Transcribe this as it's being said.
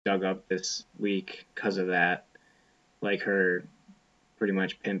dug up this week because of that, like her pretty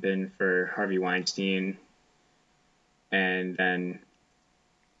much pimping for Harvey Weinstein. And then,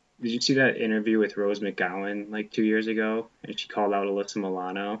 did you see that interview with Rose McGowan like 2 years ago? And she called out Alyssa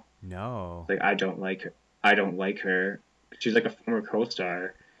Milano. No. Like, I don't like her. I don't like her. She's like a former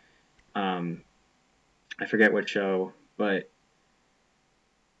co-star. Um, I forget what show, but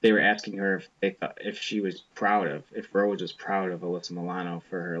they were asking her if they thought if she was proud of if Rose was proud of Alyssa Milano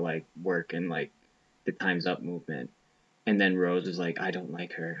for her like work in like the Times Up movement. And then Rose was like, I don't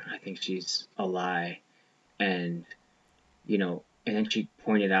like her. I think she's a lie. And and then she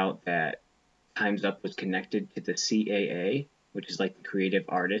pointed out that Times Up was connected to the CAA, which is like the Creative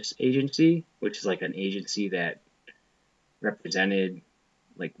Artists Agency, which is like an agency that represented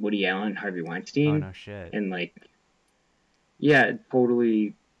like Woody Allen, Harvey Oh Weinstein, no shit. and like yeah,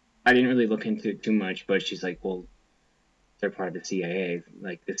 totally. I didn't really look into it too much, but she's like, well, they're part of the CIA.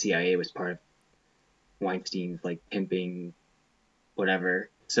 Like the CIA was part of Weinstein's like pimping whatever.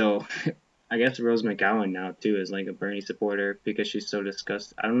 So I guess Rose McGowan now too is like a Bernie supporter because she's so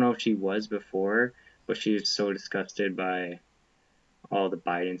disgusted. I don't know if she was before, but she's so disgusted by all the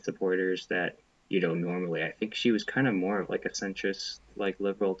Biden supporters that normally I think she was kind of more of like a centrist, like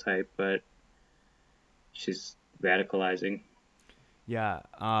liberal type, but she's radicalizing. Yeah.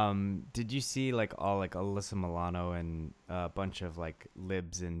 Did you see like all like Alyssa Milano and a bunch of like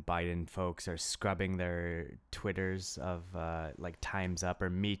libs and Biden folks are scrubbing their Twitters of like Times Up or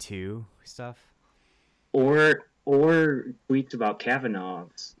Me Too stuff? Or tweets about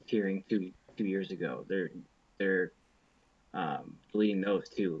Kavanaugh's hearing 2 years ago. They're deleting those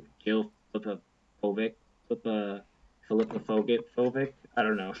too. Jill Flipovic, Flipa Filipovic. I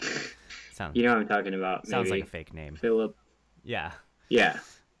don't know. Sound You know what I'm talking about? sounds like a Maybe fake name. Philip. Yeah. Yeah.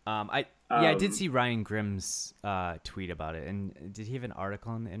 I did Um. see Ryan Grimm's tweet about it, and did he have an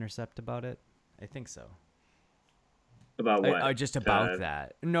article on the Intercept about it? I think so. About what? Just about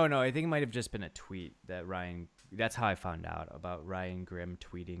that. No, I think it might have just been a tweet that Ryan. That's how I found out about Ryan Grimm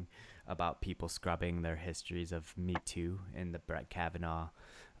tweeting about people scrubbing their histories of Me Too in the Brett Kavanaugh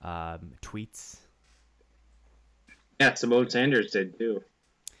tweets. Yeah. Simone Sanders did too.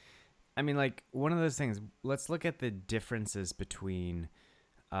 I mean, like one of those things. Let's look at the differences between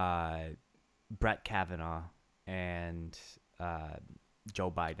uh, Brett Kavanaugh and uh,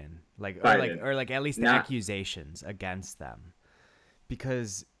 Joe Biden, Biden. or like at least the Not accusations against them,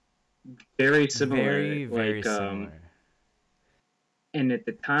 because very similar. very similar. And at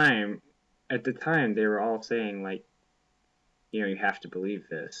the time they were all saying like, you have to believe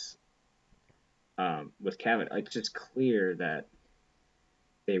this. With Kavanaugh, it's just clear that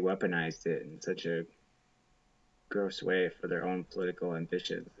they weaponized it in such a gross way for their own political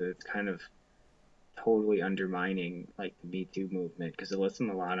ambitions. It's kind of totally undermining like the Me Too movement because Alyssa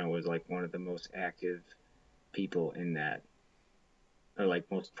Milano was like one of the most active people in that, or like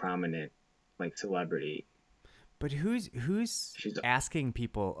most prominent like celebrity. But who's She's asking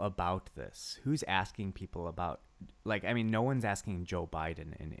people about this? Who's asking people about like I mean no one's asking Joe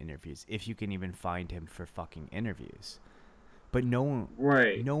Biden in interviews if you can even find him for fucking interviews. But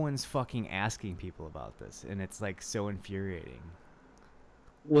right. no one's fucking asking people about this and it's like so infuriating.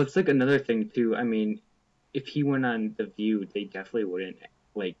 Well, it's like another thing too. I mean, if he went on The View, they definitely wouldn't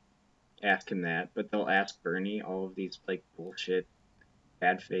like ask him that, but they'll ask Bernie all of these like bullshit,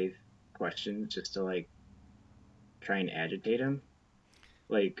 bad faith questions just to like try and agitate him.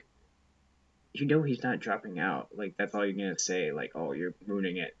 Like, he's not dropping out. Like, that's all you're gonna say. Like, oh, you're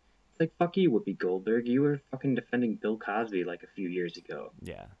ruining it. It's like, fuck you, Whoopi Goldberg. You were fucking defending Bill Cosby like a few years ago.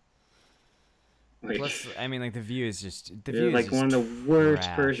 Yeah. Like, Plus, I mean, like the you're view is like one just of the worst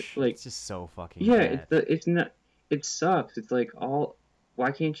person. trash. Like, It's just so fucking yeah, bad. it's not. It sucks. It's like all.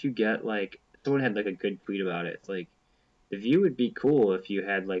 Why can't you get like someone had like a good tweet about it? It's like the View would be cool if you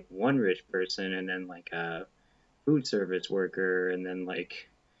had like one rich person and then like a food service worker and then like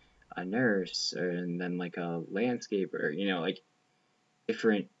a nurse and then like a landscaper. Like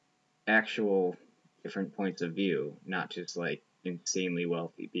different actual different points of view, not just like insanely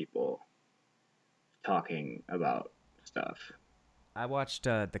wealthy people talking about stuff. I watched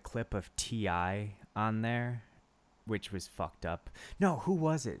the clip of Ti on there, which was fucked up. No, who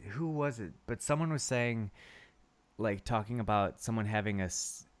was it? Who was it? But someone was saying like talking about someone having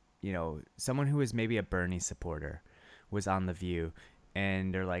someone who was maybe a Bernie supporter was on the View,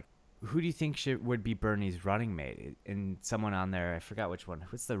 and they're like, who do you think would be Bernie's running mate? And someone on there, I forgot which one.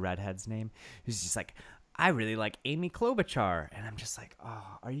 What's the redhead's name? Who's just like, I really like Amy Klobuchar, and I'm just like,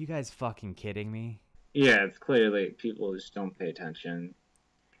 oh, are you guys fucking kidding me? Yeah, it's clearly people just don't pay attention.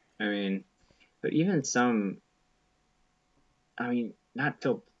 I mean, but even some, I mean, not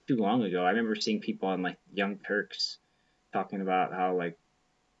till too long ago. I remember seeing people on like Young Turks talking about how like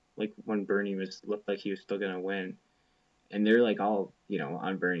when Bernie was looked like he was still gonna win, and they're like all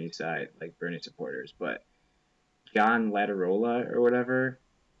on Bernie's side, like Bernie supporters. But John Latarola or whatever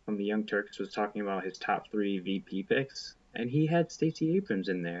from the Young Turks was talking about his top three VP picks, and he had Stacey Abrams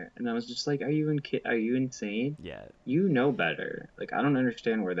in there, and I was just like, are you insane? Yeah. You know better. Like I don't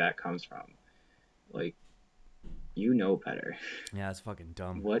understand where that comes from. Like you know better. Yeah, it's fucking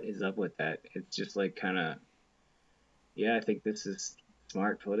dumb. What is up with that? It's just like kind of yeah. I think this is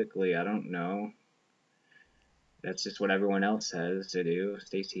smart politically. I don't know. That's just what everyone else says to do.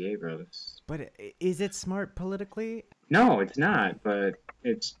 Stacey Abrams. But is it smart politically? No, it's not. But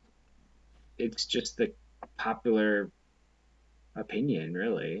it's just the popular opinion,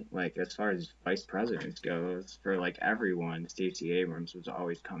 really. Like as far as vice presidents goes, for like everyone, Stacey Abrams was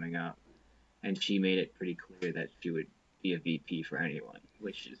always coming up, and she made it pretty clear that she would be a VP for anyone,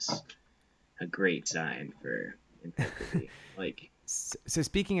 which is a great sign for integrity. Like, So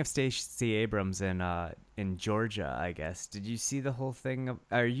speaking of Stacey Abrams in Georgia, I guess, did you see the whole thing?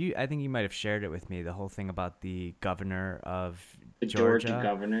 I think you might have shared it with me. The whole thing about the governor of the Georgia Georgia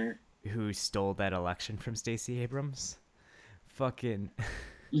governor. who stole that election from Stacey Abrams. Fucking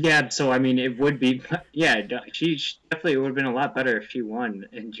Yeah, so I mean, it would be, yeah, she definitely, it would have been a lot better if she won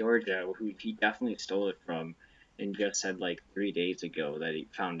in Georgia, who he definitely stole it from, and just said like 3 days ago that he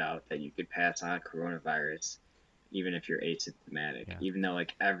found out that you could pass on coronavirus even if you're asymptomatic, yeah. even though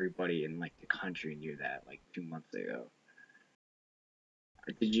like everybody in like the country knew that like 2 months ago.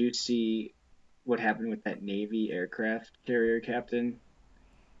 Did you see what happened with that Navy aircraft carrier captain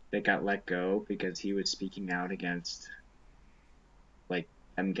that got let go because he was speaking out against like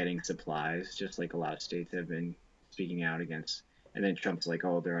them getting supplies, just like a lot of states have been speaking out against. And then Trump's like,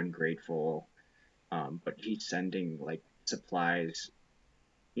 oh, they're ungrateful, but he's sending like supplies.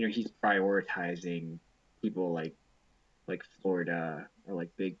 He's prioritizing people like Florida or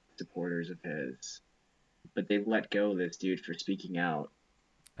like big supporters of his. But they let go this dude for speaking out,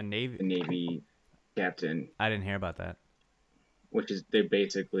 A Navy. the Navy captain, I didn't hear about that. which is they're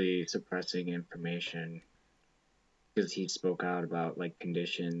basically suppressing information because he spoke out about like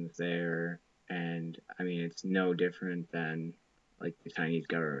conditions there, and I mean it's no different than like the Chinese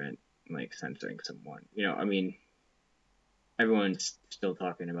government like censoring someone. I mean everyone's still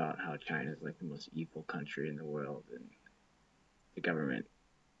talking about how China is like the most evil country in the world, and the government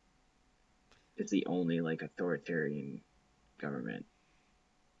is the only like authoritarian government,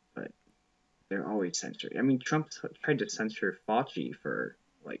 but they're always censoring. I mean Trump tried to censor Fauci for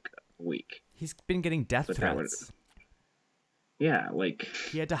like a week. He's been getting death But that would, threats. yeah, like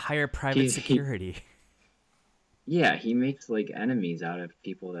He had to hire private security. yeah, he makes like enemies out of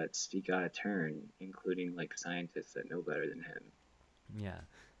people that speak out of turn, including like scientists that know better than him, Yeah.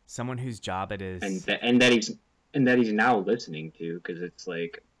 Someone whose job it and is. that he's now listening to because it's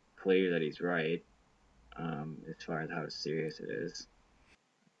like clear that he's right, as far as how serious it is.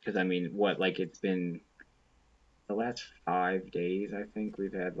 Because I mean, what like it's been the last 5 days, I think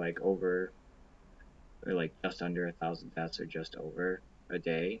we've had like over or like just under 1,000 deaths or just over a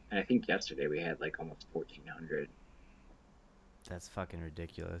day, and I think yesterday we had like almost 1,400. That's fucking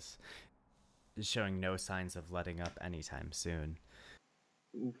ridiculous. Is showing no signs of letting up anytime soon.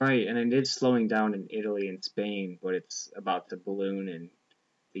 Right, and it is slowing down in Italy and Spain, but it's about to balloon in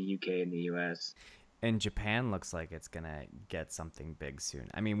the UK and the US. And Japan looks like it's gonna get something big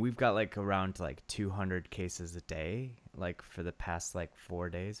soon. I mean, we've got like around like 200 cases a day, like for the past like 4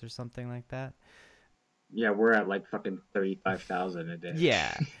 days or something like that. Yeah, we're at like fucking 35,000 a day.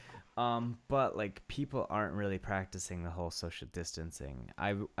 Yeah. But like people aren't really practicing the whole social distancing.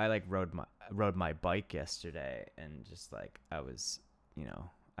 I like rode my bike yesterday and just like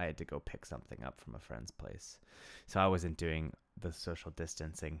I had to go pick something up from a friend's place. So I wasn't doing the social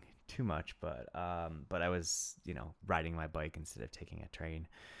distancing too much, but I was, riding my bike instead of taking a train.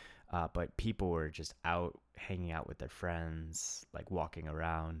 But people were just out hanging out with their friends, like walking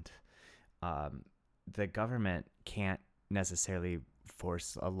around. The government can't necessarily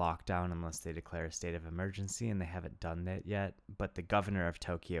force a lockdown unless they declare a state of emergency, and they haven't done that yet. But the governor of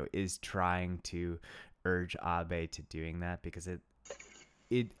Tokyo is trying to urge Abe to doing that because and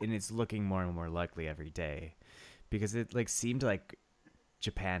it's looking more and more likely every day because it like seemed like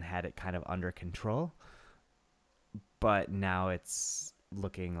Japan had it kind of under control, but now it's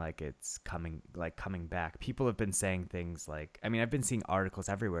looking like it's coming back. People have been saying things like, I mean, I've been seeing articles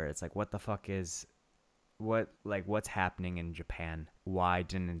everywhere. It's like, what the fuck is what's happening in Japan? Why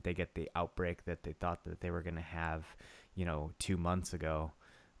didn't they get the outbreak that they thought that they were going to have, 2 months ago?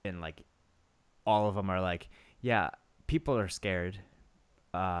 And like all of them are like, yeah, people are scared.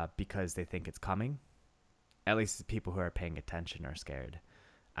 because they think it's coming. At least the people who are paying attention are scared.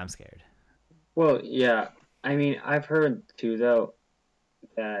 I'm scared. Well, yeah. I mean, I've heard too though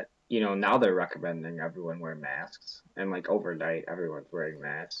that now they're recommending everyone wear masks, and like overnight everyone's wearing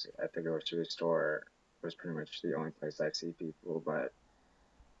masks at the grocery store. Was pretty much the only place I see people, but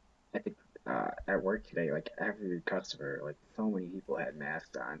I think at work today, like every customer, like so many people had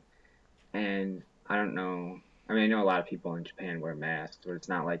masks on, and I don't know. I mean, I know a lot of people in Japan wear masks, but it's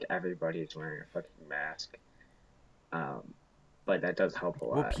not like everybody's wearing a fucking mask. Um, but that does help a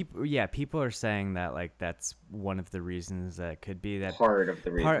Well, lot. people are saying that like that's one of the reasons that could be that Part of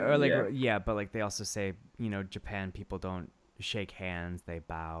the part or reason, like yeah. yeah, but like they also say Japan people don't shake hands, they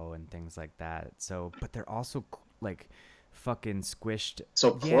bow and things like that. So, but they're also like fucking squished.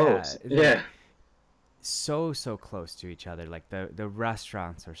 So Yeah, close, like yeah. so close to each other. Like the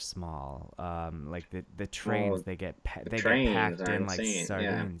restaurants are small. Like the trains Oh, the they get trains packed are in like insane,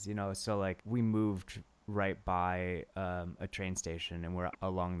 yeah. sardines. So like we moved right by a train station and we're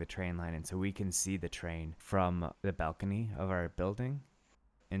along the train line, and so we can see the train from the balcony of our building.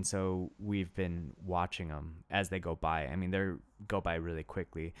 And so we've been watching them as they go by. I mean, they go by really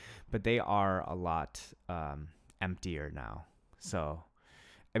quickly, but they are a lot emptier now. So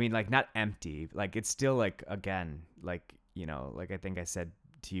I mean, like not empty. Like it's still like again, like like I think I said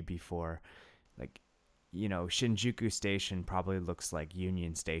to you before, like Shinjuku Station probably looks like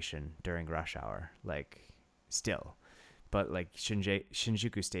Union Station during rush hour. Like still, but like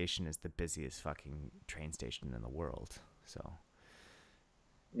Shinjuku Station is the busiest fucking train station in the world. So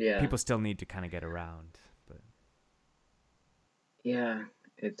Yeah, people still need to kind of get around, but yeah.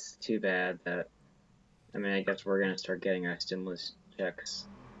 It's too bad that, I mean, I guess we're gonna start getting our stimulus checks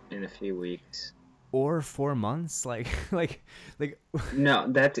in a few weeks. or 4 months, like like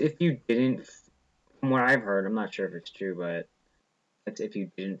No, that's if you didn't, from what I've heard, I'm not sure if it's true, but that's if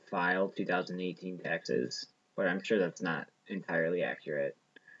you didn't file 2018 taxes. But I'm sure that's not entirely accurate.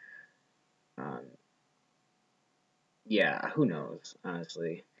 Um, yeah, who knows,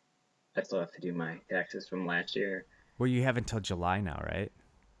 honestly. I still have to do my taxes from last year. well, you have until July now, right?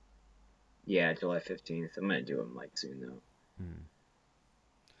 Yeah, July 15th. I'm gonna do them like soon though. Hmm.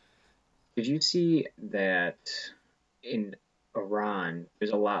 Did you see that in Iran,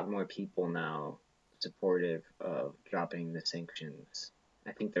 there's a lot more people now supportive of dropping the sanctions?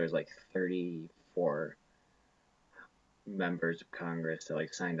 I think there was like 34 members of Congress that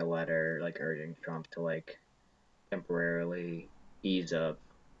like signed a letter like urging Trump to like temporarily ease up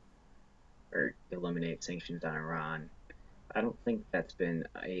or eliminate sanctions on Iran. I don't think that's been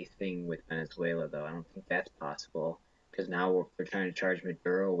a thing with Venezuela though. I don't think that's possible because now they're trying to charge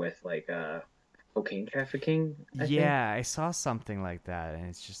Maduro with like cocaine trafficking, I think. Yeah, I saw something like that, and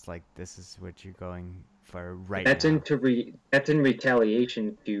it's just like this is what you're going for right That's now. that's in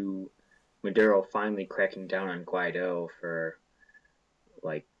retaliation to Maduro finally cracking down on Guaido for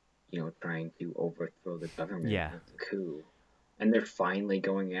like trying to overthrow the government Yeah, with the coup, and they're finally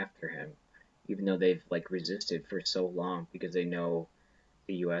going after him, even though they've like resisted for so long because they know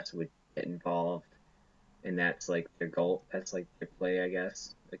the U.S. would get involved, and that's like their goal. That's like their play, I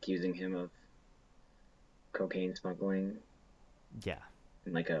guess, accusing him of cocaine smuggling yeah.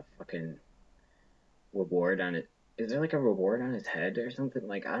 and like a fucking reward on it. Is there like a reward on his head or something?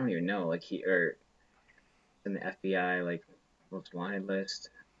 Like I don't even know. Like he or in the FBI like most wanted list.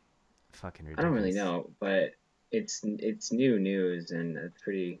 Fucking I don't really ridiculous. know, but it's new news and it's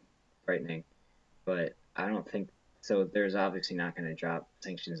pretty frightening. But I don't think so. There's obviously not going to drop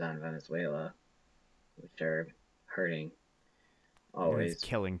sanctions on Venezuela, which are hurting And it's always.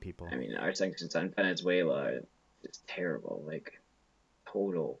 killing people. I mean, our sanctions on Venezuela are just terrible, like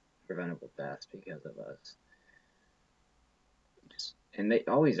total preventable deaths because of us. Just and they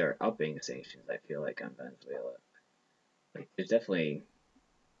always are upping sanctions. I feel like on Venezuela, like there's definitely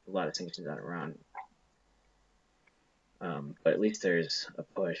a lot of sanctions on Iran, but at least there's a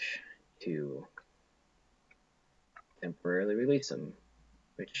push to temporarily release them,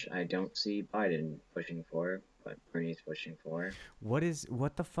 which I don't see Biden pushing for, but Bernie's pushing for.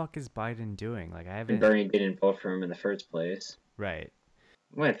 What the fuck is Biden doing? Like I And haven't. Bernie didn't vote for him in the first place. Right,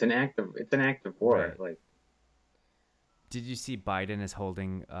 Well, it's an act of war. right. Like, Did you see Biden is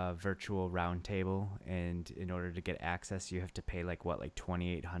holding a virtual roundtable, and in order to get access, you have to pay like what, like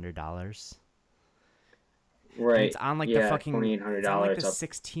 $2,800, and it's right, on like the yeah, fucking. It's on like the $2,800 up.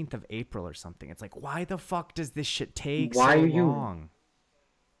 16th of April or something. It's like, why the fuck does this shit take Why so are you? long?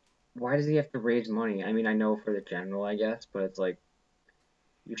 Why does he have to raise money? I mean, I know for the general, I guess, but it's like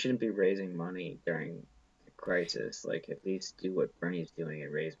you shouldn't be raising money during a crisis. Like, at least do what Bernie's doing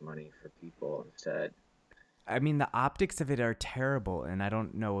and raise money for people instead. I mean, the optics of it are terrible, and I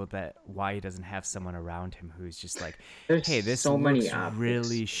don't know that why he doesn't have someone around him who's just like, There's "Hey, this so many looks optics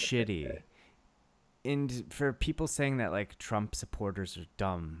really with it. shitty." And for people saying that like Trump supporters are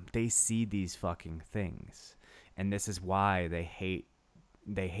dumb, they see these fucking things, and this is why they hate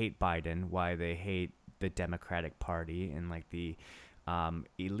Biden, why they hate the Democratic Party and like the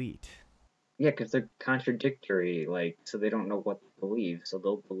elite. Yeah, because they're contradictory, like, so they don't know what to believe. So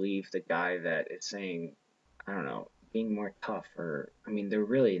they'll believe the guy that is saying, I don't know, being more tough, or, I mean, they're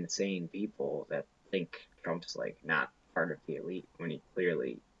really insane people that think Trump's, like, not part of the elite when he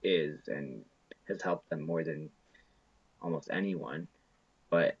clearly is and has helped them more than almost anyone.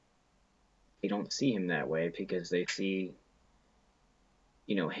 But they don't see him that way because they see,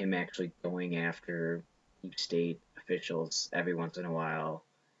 him actually going after deep state officials every once in a while,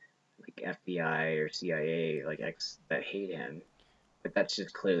 like FBI or CIA, like ex that hate him, but that's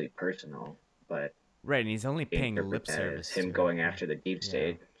just clearly personal. But Right, and he's only they paying interpret lip that as service him to it. going after the deep Yeah.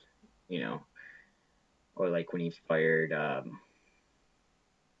 state, you know, or like when he fired, I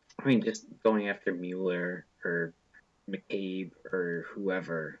mean, just going after Mueller or McCabe or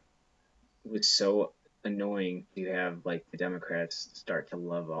whoever was so annoying to have like the Democrats start to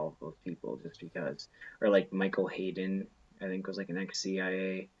love all of those people just because, or like Michael Hayden, I think was like an ex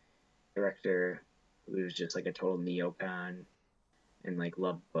CIA director who was just like a total neocon and like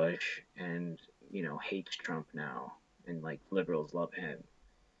loved Bush and hates Trump now and like liberals love him.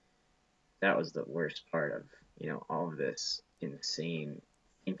 That was the worst part of all of this insane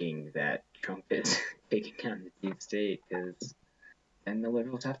thinking that Trump is taking on the deep state because then the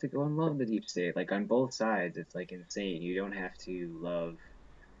liberals have to go and love the deep state. Like on both sides, it's like insane. You don't have to love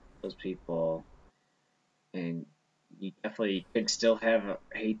those people, and you definitely could still have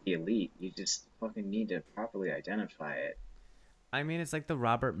hate the elite. You just fucking need to properly identify it. I mean, it's like the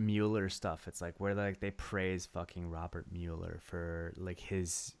Robert Mueller stuff. It's like where like they praise fucking Robert Mueller for like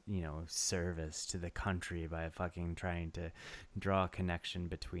his, service to the country by fucking trying to draw a connection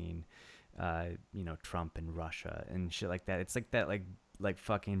between Trump and Russia and shit like that. It's like that like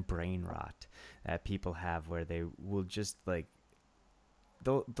fucking brain rot that people have where they will just like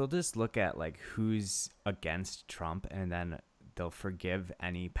they'll just look at like who's against Trump and then they'll forgive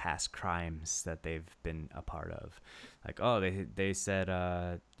any past crimes that they've been a part of. Like, oh, they said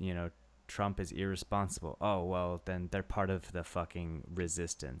Trump is irresponsible. Oh, well, then they're part of the fucking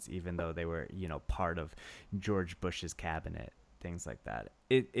resistance even though they were, part of George Bush's cabinet, things like that.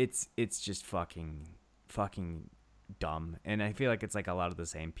 It's just fucking dumb. And I feel like it's like a lot of the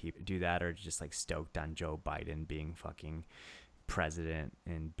same people do that or just like stoked on Joe Biden being fucking president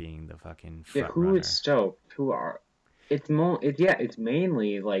and being the fucking Yeah, front who is runner. stoked? Who are? It's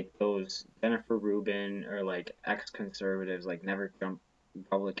mainly like those Jennifer Rubin or like ex-conservatives, like never Trump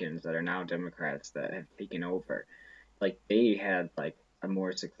Republicans that are now Democrats that have taken over. Like they had like a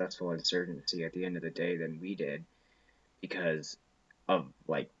more successful insurgency at the end of the day than we did because of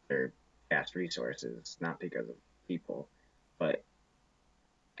like their past resources, not because of people, but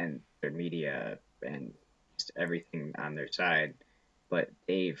and their media and just everything on their side. But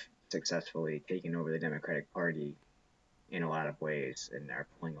they've successfully taken over the Democratic Party in a lot of ways and are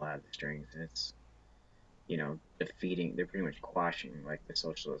pulling a lot of the strings. And it's defeating. They're pretty much quashing like the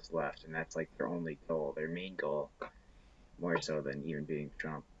socialist left, and that's like their only goal, their main goal, more so than even beating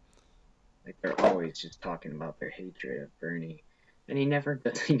Trump. Like they're always just talking about their hatred of Bernie, and he never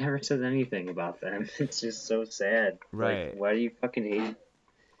does. He never says anything about them. It's just so sad. Like, Right. why do you fucking hate?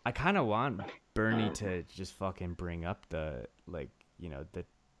 I kind of want Bernie Um, to just fucking bring up the like, the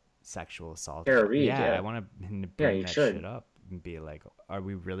sexual assault. Tara Reid, Yeah, I yeah, want him to yeah, bring you that shit should. up and be like, are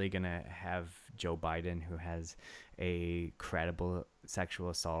we really going to have Joe Biden who has a credible sexual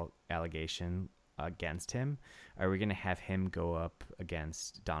assault allegation against him? Are we going to have him go up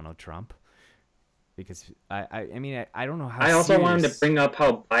against Donald Trump? Because I mean, I don't know how I also wanted to serious. bring up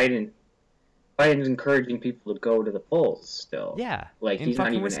how Biden's encouraging people to go to the polls still. Yeah, Like in he's not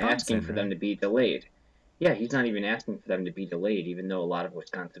fucking even asking Wisconsin, for them right? to be delayed. Yeah, he's not even asking for them to be delayed, even though a lot of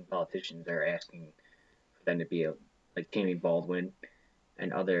Wisconsin politicians are asking for them to be like Tammy Baldwin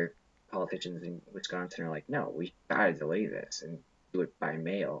and other politicians in Wisconsin are like, no, we gotta delay this and do it by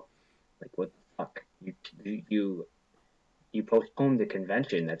mail. Like what the fuck? You you postponed the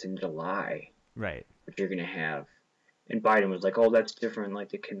convention that's in July, Right. which you're gonna have. And Biden was like, oh, that's different. Like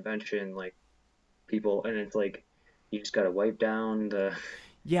the convention, like people, and it's like you just gotta wipe down the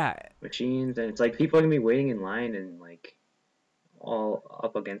Yeah, machines, and it's like people are gonna be waiting in line and like all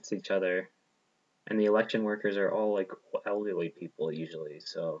up against each other, and the election workers are all like elderly people usually.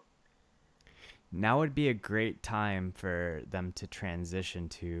 So now would be a great time for them to transition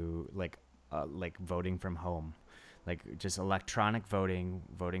to like like voting from home, like just electronic voting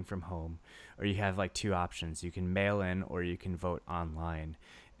from home, or you have like two options: you can mail in or you can vote online.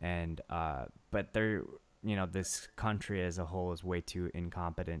 And but they're, this country as a whole is way too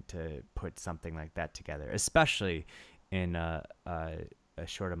incompetent to put something like that together, especially in a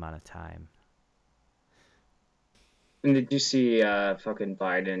short amount of time. And did you see fucking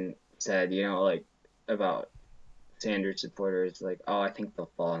Biden said, like about Sanders supporters, like, oh, I think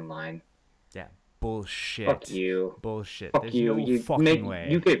they'll fall in line. Yeah, Fuck bullshit. you. Bullshit. Fuck There's you. no fucking You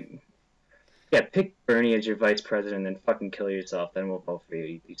way. get, yeah, pick Bernie as your vice president and fucking kill yourself. Then we'll vote for you,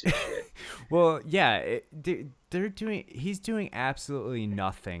 you piece of shit. Well, yeah, they're doing. He's doing absolutely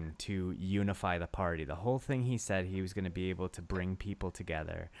nothing to unify the party. The whole thing he said he was going to be able to bring people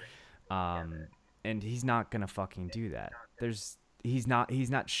together, um, and he's not going to fucking do that. He's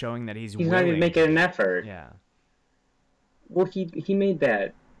not showing that he's He's not even willing making to. an effort. Yeah. Well, he made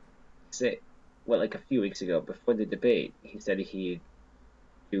that say what, like a few weeks ago before the debate. He said he'd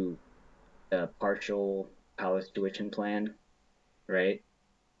do a partial college tuition plan, right?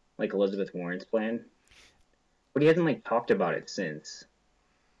 Like Elizabeth Warren's plan, but he hasn't like talked about it since.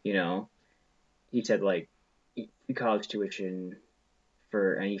 You know, he said like free college tuition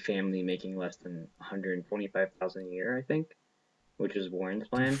for any family making less than 125,000 a year, I think, which is Warren's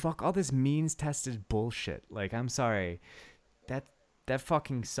Dude, plan. fuck all this means tested bullshit. Like, I'm sorry. That that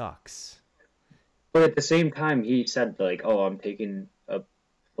fucking sucks. But at the same time, he said like, "Oh, I'm taking a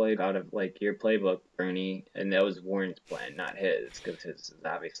play out of like your playbook, Bernie," and that was Warren's plan, not his, because his is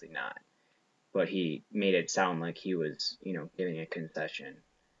obviously not. But he made it sound like he was, giving a concession,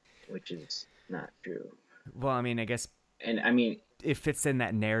 which is not true. Well, I mean, I guess And I mean, it fits in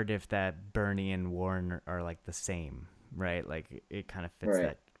that narrative that Bernie and Warren are like the same, right? Like it kind of fits right.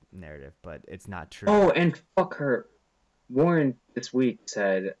 that narrative, but it's not true. Oh, and fuck her. Warren this week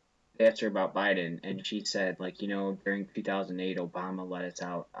said, they asked her about Biden, and she said, like, during 2008, Obama let us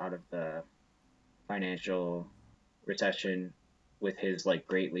out of the financial recession with his like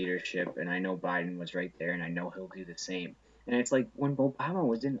great leadership, and I know Biden was right there, and I know he'll do the same. And it's like when Obama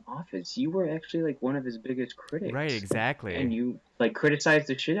was in office, you were actually like one of his biggest Right, critics, and exactly. you like criticized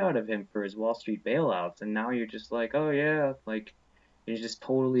the shit out of him for his Wall Street bailouts, and now you're just like, oh yeah, like you're just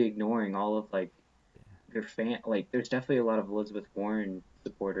totally ignoring all of like your fan. Like, there's definitely a lot of Elizabeth Warren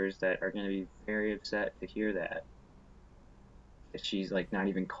supporters that are going to be very upset to hear that she's like not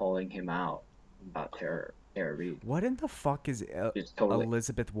even calling him out about Tara Reid. What in the fuck is It's totally.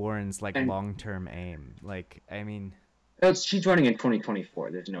 Elizabeth Warren's like And long-term aim? Like, I mean, she's running in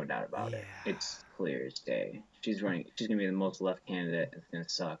 2024. There's no doubt about yeah, it. It's clear as day. She's running. She's gonna be the most left candidate. It's gonna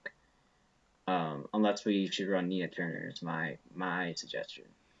suck. Unless we should run Nia Turner is my suggestion.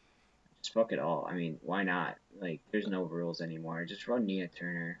 Just fuck it all. I mean, why not? Like, there's no rules anymore. Just run Nia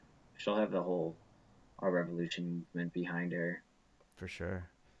Turner. She'll have the whole Our Revolution movement behind her. for sure.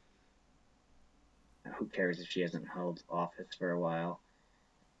 Who cares if she hasn't held office for a while?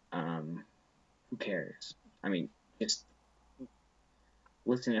 Who cares? I mean, just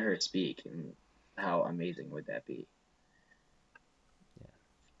listen to her speak, and how amazing would that be? Yeah.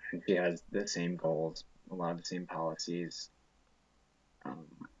 And she has the same goals, a lot of the same policies. Um,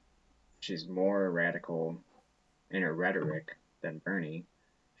 she's more radical in her rhetoric than Bernie.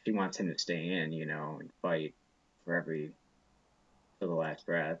 She wants him to stay in, and fight for for the last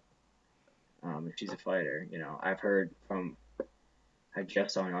breath. She's a fighter. I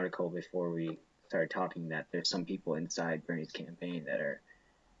just saw an article before we started talking that there's some people inside Bernie's campaign that are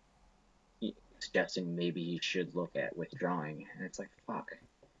suggesting maybe he should look at withdrawing, and it's like fuck,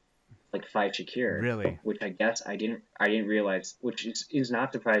 like Faid Shakir, Really? which I guess I didn't realize, which is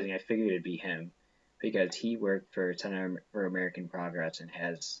not surprising. I figured it'd be him because he worked for Center for American Progress and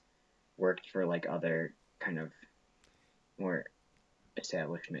has worked for like other kind of more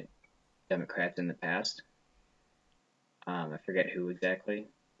establishment Democrats in the past. I forget who exactly.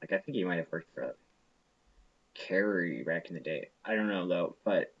 Like I think he might have worked for Kerry back in the day. I don't know though,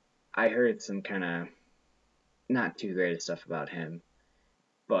 but I heard some kind of not too great stuff about him.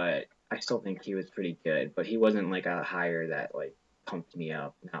 But I still think he was pretty good. But he wasn't like a hire that like pumped me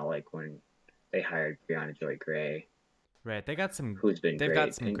up. Not like when they hired Brianna Joy Gray, Right. They got some. who's been They've got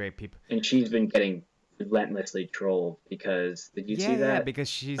great, some great people. and she's been getting relentlessly trolled because did you see Yeah, that? because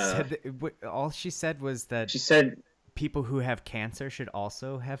she Uh, said all she said was that she said, people who have cancer should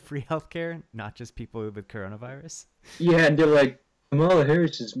also have free healthcare, not just people with coronavirus. yeah, and they're like, Kamala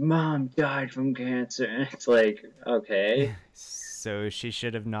Harris's mom died from cancer, and it's like, okay, So she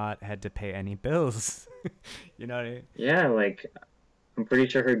should have not had to pay any bills. You know what I mean? yeah, like I'm pretty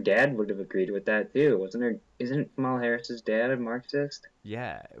sure her dad would have agreed with that too. Wasn't her? Isn't Kamala Harris's dad a Marxist?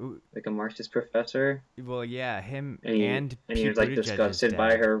 Yeah. Like a Marxist professor? Well, yeah, him And he and and he Pete was like Buttigieg's disgusted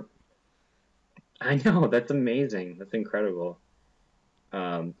by dad. her. I know, that's amazing. That's incredible.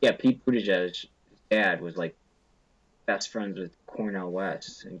 Yeah, Pete Buttigieg's dad was like best friends with Cornel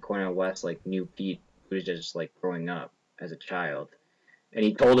West, and Cornel West like knew Pete Buttigieg like growing up as a child. And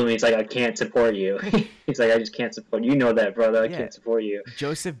he told him, he's like, I can't support you. He's like, I just can't support you. You know that, brother. I Yeah, can't support you.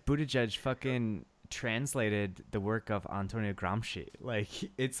 Joseph Buttigieg fucking translated the work of Antonio Gramsci. Like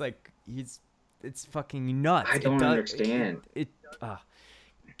it's like it's fucking nuts. I It don't does understand. it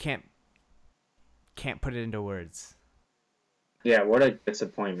can't can't put it into words. Yeah, what a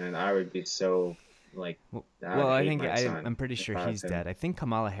disappointment. I would be so like, I Well, would I hate think my I'm son pretty if sure I was he's him. dead. I think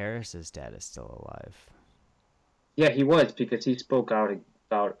Kamala Harris's dad is still alive. Yeah, he was because he spoke out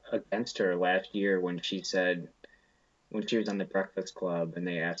about against her last year when she was on the Breakfast Club and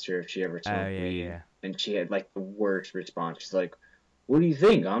they asked her if she ever Oh smoked yeah, weed, yeah. and she had like the worst response. She's like, "What do you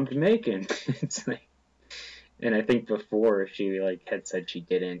think? I'm Jamaican." It's like, and I think before she like had said she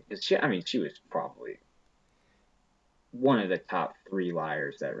didn't, because I mean, she was probably one of the top three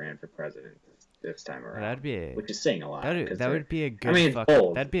liars that ran for president this time Well, around, which is saying a lot because that they're, would be a I good mean, it's fuck.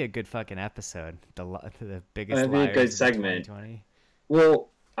 bold. That'd be a good fucking episode. The biggest That'd be a good liars of the segment. 2020. Well,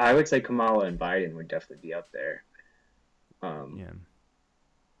 I would say Kamala and Biden would definitely be up there. Um, Yeah.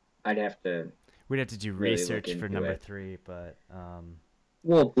 I'd have to We'd have to do really look research for into number it. three, but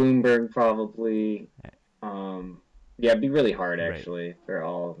Well, Bloomberg probably. Um, yeah, it'd be really hard right, actually. They're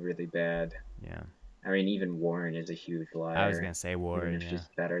all really bad. yeah. I mean, even Warren is a huge I was liar, gonna say even Warren, if yeah. she's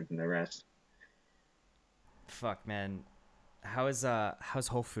better than the rest. Fuck, man. How's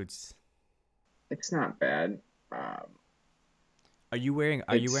Whole Foods? It's not bad. Um, Are you wearing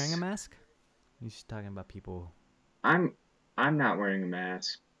a it's mask? You're talking about people. I'm I'm not wearing a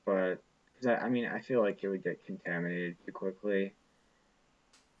mask, but because I mean I feel like it would get contaminated too quickly.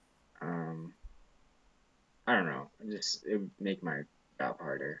 Um, I don't know. It would make my job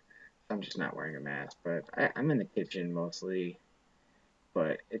harder. So I'm just not wearing a mask. But I'm in the kitchen mostly,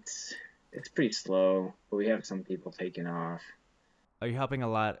 but it's pretty slow. But we have some people taking off. Are you helping a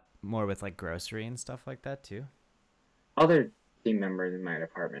lot more with like grocery and stuff like that too? Other team members in my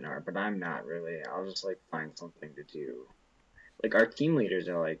department are, but I'm not really. I'll just like find something to do. Like our team leaders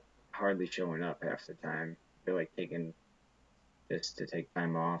are like hardly showing up half the time. They're like taking this to take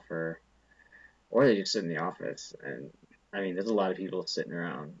time off or they just sit in the office and I mean there's a lot of people sitting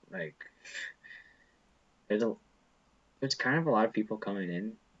around. Like there's a there's kind of a lot of people coming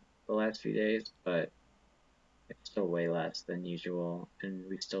in the last few days, but it's still way less than usual and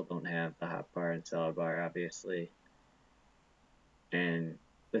we still don't have the hot bar and salad bar obviously. And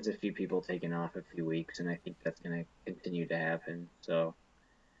there's a few people taking off a few weeks and I think that's gonna continue to happen. So,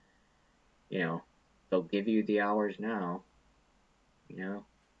 you know, they'll give you the hours now, you know.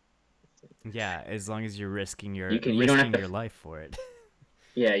 Yeah, as long as you're risking You your can you don't have life for it.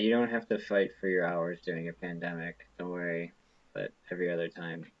 yeah, you don't have to fight for your hours during a pandemic. Don't worry. But every other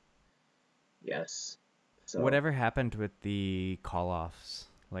time, yes. So Whatever happened with the call-offs,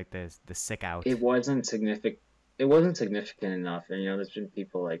 like the sick out? it wasn't significant. It wasn't significant enough, and you know, there's been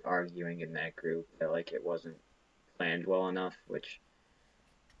people like arguing in that group that like it wasn't planned well enough, which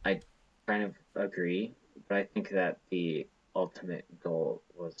I kind of agree. But I think that the ultimate goal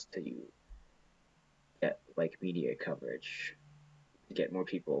was to get like media coverage, to get more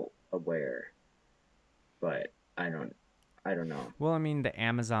people aware. But I don't know. Well, I mean, the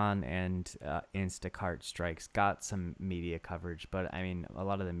Amazon and Instacart strikes got some media coverage, but I mean, a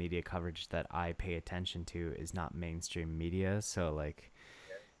lot of the media coverage that I pay attention to is not mainstream media, so like,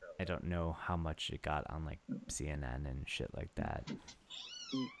 I don't know how much it got on like CNN and shit like that.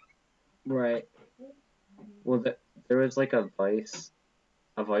 Right. Well, there was like a Vice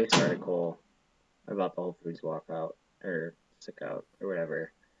article about the Whole Foods walkout or sick out or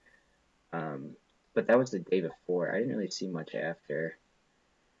whatever. Um, but that was the day before. I didn't really see much after.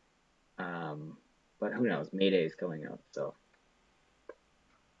 Um, but who knows? Mayday is going up, so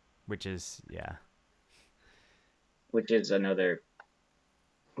Which is, yeah. which is another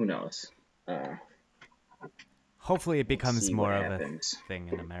who knows. Hopefully, it We'll becomes see what more of a happens. thing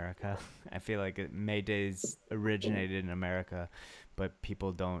in America. I feel like May Days originated in America, but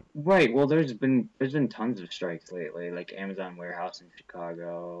people don't. Right. Well, there's been tons of strikes lately, like Amazon warehouse in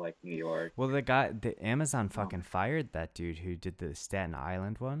Chicago, like New York. Well, the Amazon Um, fucking fired that dude who did the Staten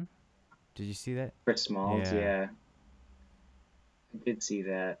Island one. Did you see that? Chris Smalls, Yeah. yeah, I did see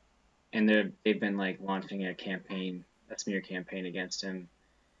that, and they've been like launching a campaign, a smear campaign against him,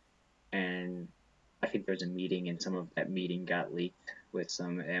 and I think there's a meeting, and some of that meeting got leaked, with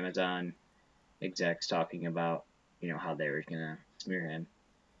some Amazon execs talking about, how they were gonna smear him.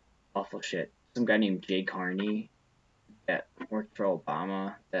 Awful shit. Some guy named Jay Carney that worked for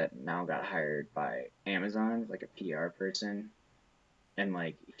Obama that now got hired by Amazon, like a PR person, and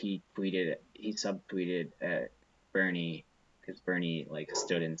like he subtweeted at Bernie because Bernie like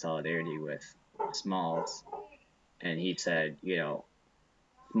stood in solidarity with Smalls, and he said,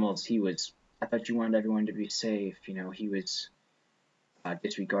 Smalls, I thought you wanted everyone to be safe. He was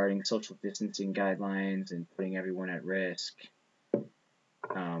disregarding social distancing guidelines and putting everyone at risk.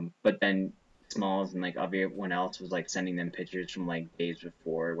 But then Smalls and like everyone else was like sending them pictures from like days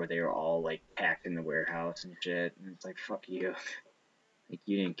before where they were all like packed in the warehouse and shit. And it's like, fuck you. Like,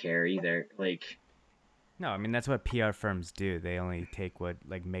 you didn't care either. Like, No, I mean that's what PR firms do. They only take what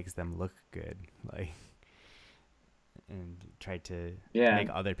like makes them look good, like, and try to yeah, make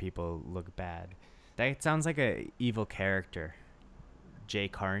other people look bad. That sounds like a evil character. Jay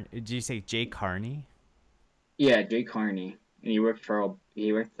Carney. Did you say Jay Carney? yeah, Jay Carney. And he worked,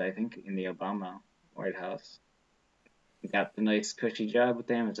 I think, in the Obama White House. He got the nice cushy job with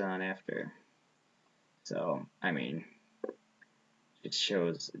Amazon after. So, I mean, it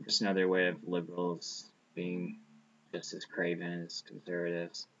shows just another way of liberals being just as craven as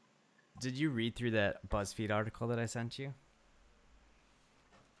conservatives. Did you read through that BuzzFeed article that I sent you?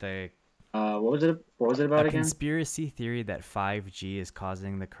 The What was it? What was it A about again? conspiracy theory that 5G is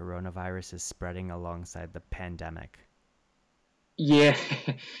causing the coronavirus is spreading alongside the pandemic. Yeah,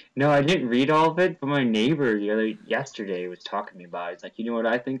 no, I didn't read all of it, but my neighbor yesterday was talking to me about it. He's like, you know what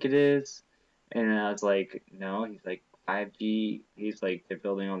I think it is? And I was like, no. He's like, 5G. He's like, they're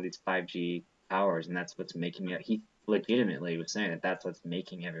building all these 5G towers, and that's what's making it. He legitimately was saying that that's what's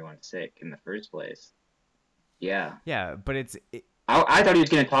making everyone sick in the first place. Yeah. Yeah, but I thought he was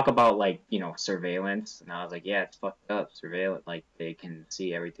going to talk about, like, surveillance, and I was like, yeah, it's fucked up. Surveillance, like, they can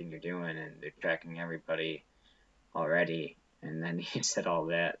see everything you're doing, and they're tracking everybody already. And then he said all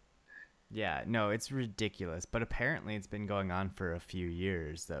that. yeah, no, it's ridiculous. But apparently, it's been going on for a few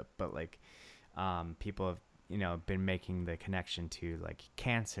years. Though, but like, people have been making the connection to like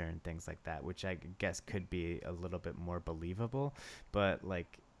cancer and things like that, which I guess could be a little bit more believable. But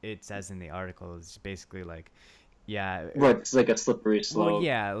like it says in the article, it's basically like, yeah, But it's like a slippery well, slope.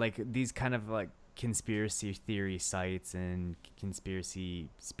 yeah, like these kind of like conspiracy theory sites and conspiracy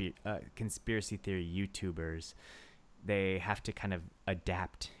theory YouTubers, they have to kind of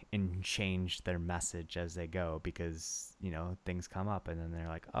adapt and change their message as they go because things come up and then they're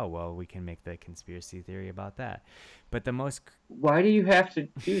like, oh well, we can make the conspiracy theory about that. But the most Why do you have to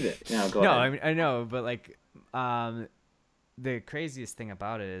do that? No, go no, ahead. I mean, I know, but like the craziest thing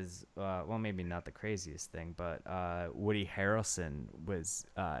about it is, well, maybe not the craziest thing, but Woody Harrelson was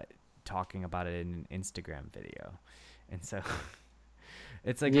talking about it in an Instagram video, and so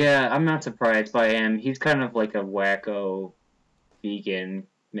it's like, Yeah, I'm not surprised by him. He's kind of like a wacko vegan,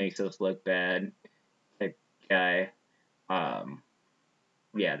 makes us look bad type guy. Um,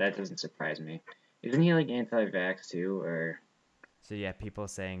 yeah, that doesn't surprise me. Isn't he like anti-vax too, or? so yeah, people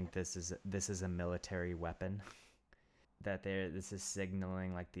saying this is a military weapon that this is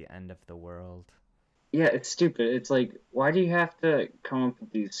signaling like the end of the world. Yeah, it's stupid. It's like, why do you have to come up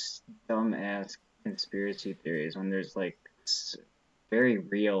with these dumb ass conspiracy theories when there's like very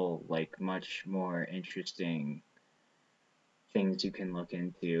real, like much more interesting things you can look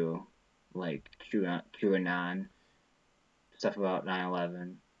into, like QAnon, stuff about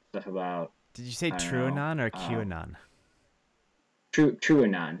 9/11, stuff about, Did you say I don't know, TrueAnon or QAnon?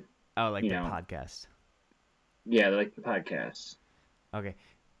 TrueAnon, Oh, like you the know, podcast. yeah, like the podcast, Okay,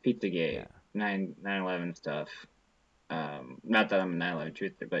 yeah. Pizzagate, 9/11 stuff. Not that I'm a 9/11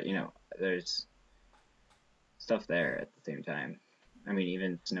 truther, but there's stuff there at the same time. I mean,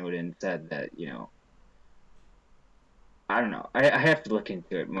 even Snowden said that, I don't know. I have to look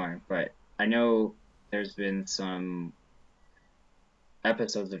into it more, but I know there's been some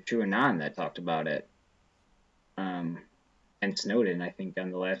episodes of True Anon that talked about it. Um, and Snowden, I think,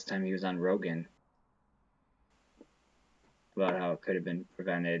 done the last time he was on Rogan about how it could have been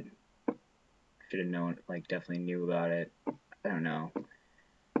prevented. Should have known, like, definitely knew about it. I don't know.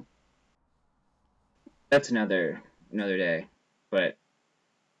 That's another day. But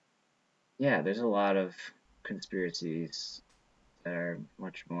yeah, there's a lot of conspiracies that are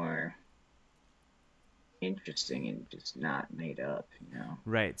much more interesting and just not made up.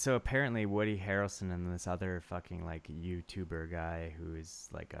 Right. So apparently Woody Harrelson and this other fucking like YouTuber guy who is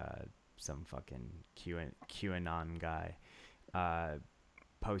like some fucking QAnon guy uh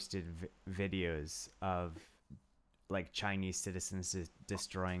posted videos of like Chinese citizens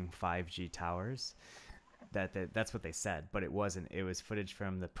destroying 5G towers, that's what they said, but it wasn't. It was footage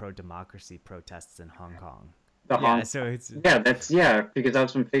from the pro-democracy protests in Hong Kong. The Yeah, Hong, so it's yeah, that's yeah, because that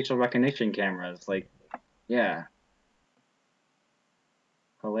was from facial recognition cameras. Like, yeah,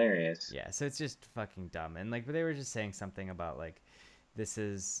 hilarious. yeah, so it's just fucking dumb. And like they were just saying something about like this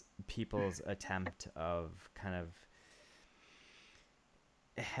is people's attempt of kind of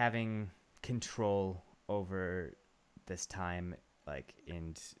having control over this time, like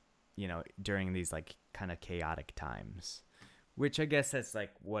in during these like kind of chaotic times, which I guess that's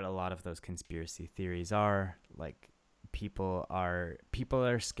like what a lot of those conspiracy theories are. Like people are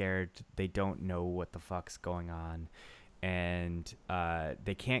scared. They don't know what the fuck's going on, and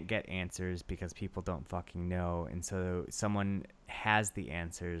they can't get answers because people don't fucking know. And so someone has the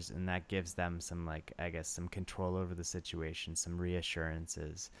answers, and that gives them some like I guess some control over the situation, some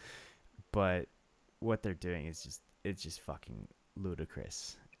reassurances. But what they're doing is just it's just fucking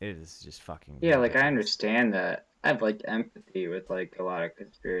ludicrous. It is just fucking Yeah, like I ridiculous. understand that. I have like empathy with like a lot of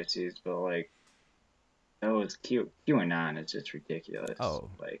conspiracies, but like those QAnon is just ridiculous. Oh,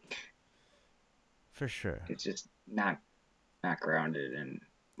 Like for sure. it's just not grounded in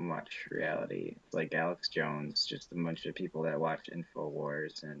much reality. It's like Alex Jones, just a bunch of people that watch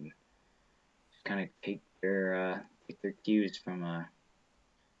Infowars and just kind of take their cues from a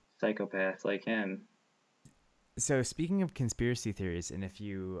psychopath like him. So speaking of conspiracy theories, and if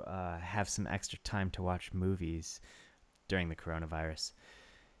you have some extra time to watch movies during the coronavirus,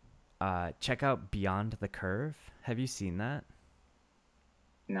 check out Beyond the Curve. Have you seen that?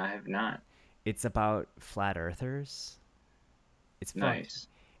 No, I have not. It's about flat earthers. It's fuck. Nice.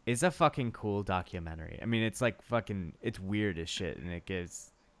 It's a fucking cool documentary. I mean, it's like fucking. It's weird as shit, and it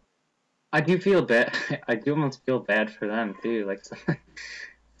gives. I do feel bad. I do almost feel bad for them too. Like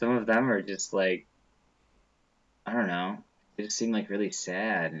some of them are just like I don't know. They just seem like really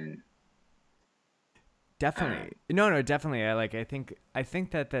sad and I don't know. Definitely. No, no, definitely. I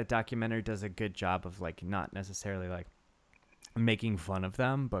think that the documentary does a good job of like not necessarily like making fun of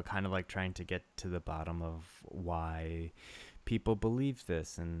them, but kind of like trying to get to the bottom of why people believe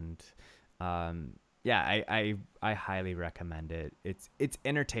this. And yeah, I highly recommend it. It's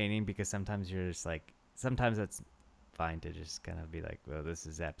entertaining because sometimes you're just like sometimes it's fine to just kind of be like, well, this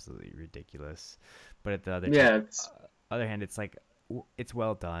is absolutely ridiculous, but at the Yeah, it's other hand, it's like it's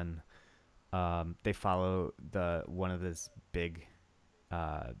well done. They follow the one of this big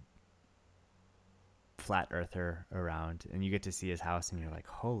uh, flat earther around, and you get to see his house, and you're like,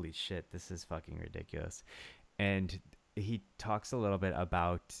 holy shit, this is fucking ridiculous. And he talks a little bit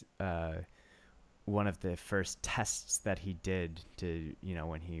about one of the first tests that he did to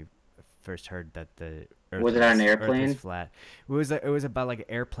when he first heard that the was it on an Earth was airplane? flat. It was about like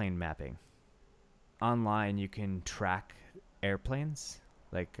airplane mapping. Online, you can track airplanes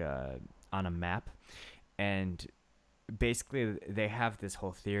like on a map, and basically they have this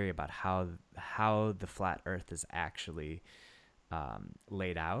whole theory about how the flat Earth is actually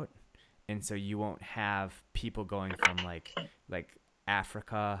laid out, and so you won't have people going from like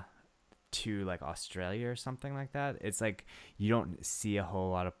Africa to like Australia or something like that. It's like you don't see a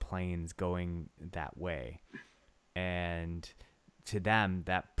whole lot of planes going that way, and to them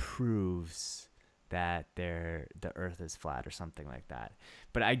that proves that the earth is flat or something like that.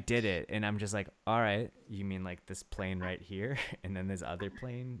 But I did it and I'm just like, all right, you mean like this plane right here and then this other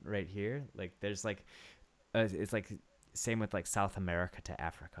plane right here? Like there's like it's like same with like South America to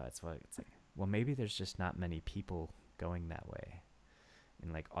Africa. It's like well maybe there's just not many people going that way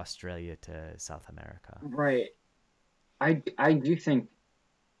in like Australia to South America. Right. I do think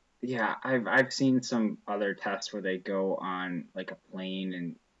yeah, I've seen some other tests where they go on like a plane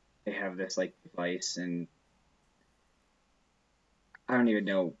and they have this like device and I don't even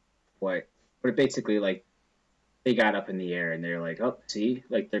know what but it basically like they got up in the air and they're like, "Oh, see?"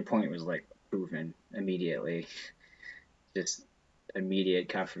 Like their point was like proven immediately. Just immediate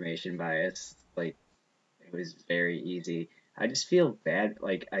confirmation bias. Like it was very easy. I just feel bad.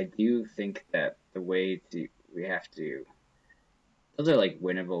 Like I do think that the way to we have to those are like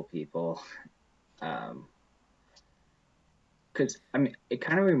winnable people. Um, because I mean, it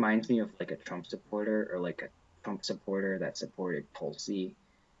kind of reminds me of like a Trump supporter or like a Trump supporter that supported Tulsi,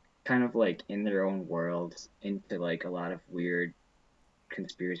 kind of like in their own worlds into like a lot of weird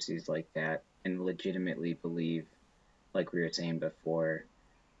conspiracies like that, and legitimately believe, like we were saying before,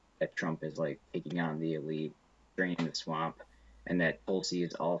 that Trump is like taking on the elite, draining the swamp, and that Tulsi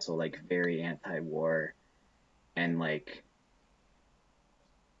is also like very anti-war and like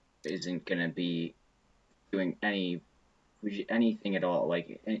isn't gonna be doing anything at all.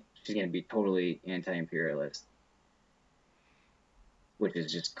 Like she's gonna be totally anti-imperialist, which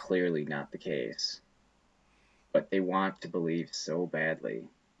is just clearly not the case. but they want to believe so badly.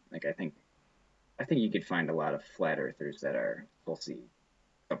 Like I think you could find a lot of flat earthers that are Tulsi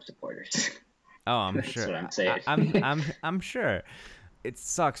Trump supporters. Oh, I'm That's sure. what I'm I, saying. I'm sure. It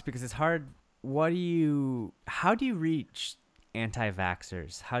sucks because it's hard. How do you reach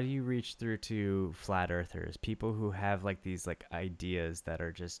anti-vaxxers? How do you reach through to flat earthers? People who have like these like ideas that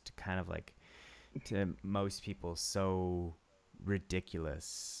are just kind of like to most people so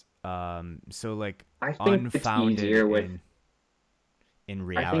ridiculous. So like I think it's unfounded easier with in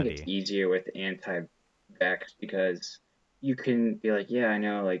I think it's reality. easier with anti-vax because you can be like, yeah, I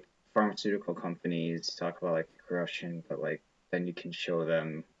know, like pharmaceutical companies talk about like corruption, but like then you can show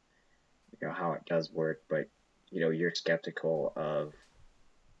them, how it does work, but you're skeptical of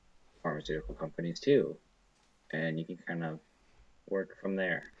pharmaceutical companies too, and you can kind of work from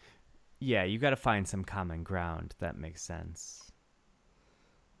there. Yeah, you got to find some common ground. That makes sense.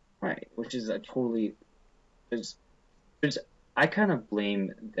 Right, which is a totally there's there's I kind of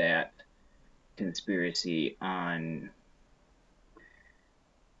blame that conspiracy on,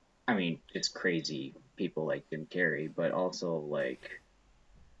 I mean, just crazy people like Jim Carrey, but also like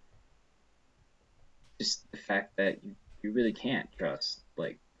just the fact that you really can't trust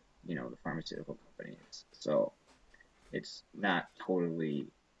like, the pharmaceutical companies. So it's not totally,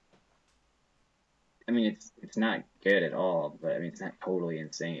 I mean, it's not good at all, but I mean, it's not totally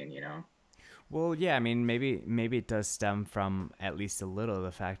insane. Well, yeah, I mean, maybe it does stem from at least a little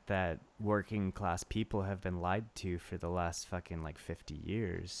the fact that working class people have been lied to for the last fucking like 50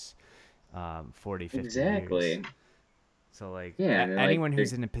 years, 40, 50 years. Exactly. So like Yeah, and like anyone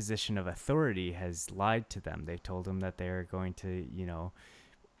who's in a position of authority has lied to them. They've told them that they're going to,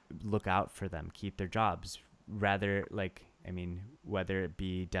 look out for them, keep their jobs, rather like I mean, whether it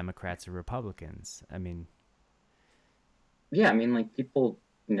be Democrats or Republicans. I mean, yeah, I mean, like people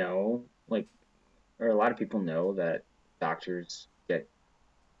know, like, or a lot of people know that doctors get,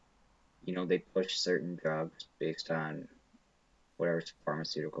 they push certain drugs based on whatever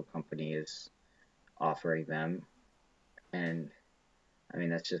pharmaceutical company is offering them. And I mean,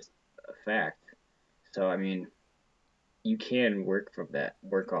 that's just a fact. So, I mean, you can work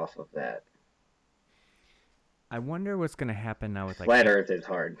off of that. I wonder what's going to happen now with like Flat Earth is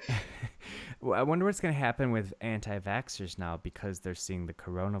hard. well, I wonder what's going to happen with anti-vaxxers now because they're seeing the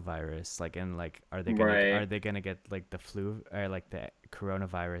coronavirus. Like, and like, are Right. they gonna get like the flu or like the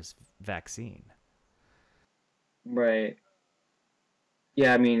coronavirus vaccine? Right.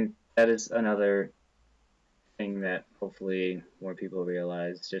 Yeah, I mean, that is another thing that hopefully more people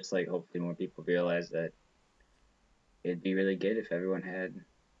realize, just like hopefully more people realize that it'd be really good if everyone had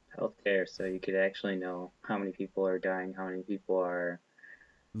healthcare so you could actually know how many people are dying, how many people are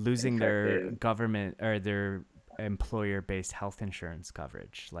Losing their infected. government or their employer-based health insurance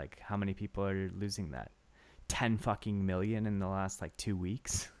coverage. Like, how many people are losing that? 10 fucking million in the last like 2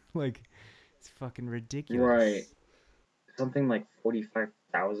 weeks. Like, it's fucking Right. ridiculous. Something like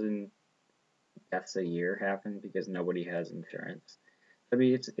 45,000 deaths a year happen because nobody has insurance. I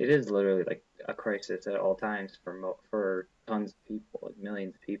mean, it is literally like a crisis at all times for tons of people, like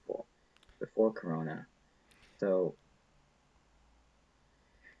millions of people before Corona. So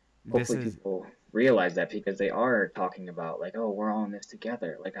This hopefully is people realize that because they are talking about like, oh, we're all in this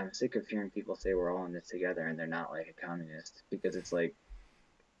together. Like I'm sick of hearing people say we're all in this together and they're not like a communist because it's like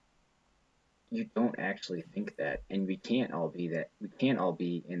you don't actually think that, and we can't all be that. We can't all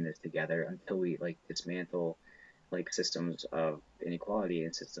be in this together until we like dismantle like systems of inequality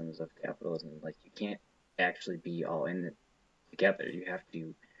and systems of capitalism. Like you can't actually be all in it together. You have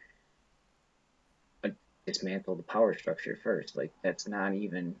to uh, dismantle the power structure first. Like that's not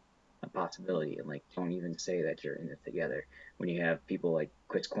even a possibility. And like don't even say that you're in it together when you have people like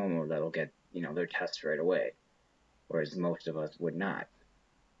Chris Cuomo that'll get their tests right away, whereas most of us would not.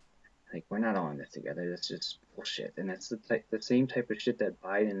 Like we're not all in this together. That's just bullshit, and that's the same type of shit that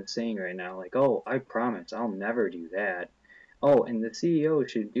Biden is saying right now. Like, oh, I promise I'll never do that. Oh, and the CEO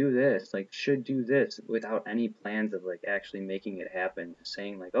should do this, like should do this without any plans of like actually making it happen. Just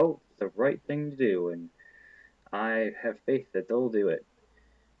saying like, oh, it's the right thing to do, and I have faith that they'll do it.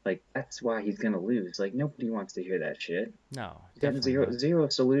 Like that's why he's gonna lose. Like nobody wants to hear that shit. no, He's got definitely zero not. zero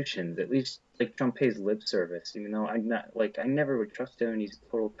solutions. At least like Trump pays lip service, even though I'm not like I never would trust him and he's a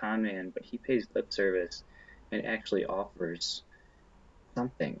total con man, but he pays lip service and actually offers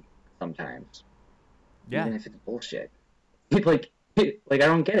something sometimes, Yeah, even if it's bullshit. like like I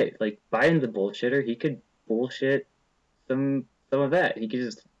don't get it. Like Biden's a bullshitter. He could bullshit some of that.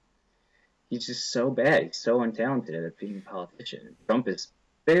 He's just so bad. He's so untalented at being a politician. Trump is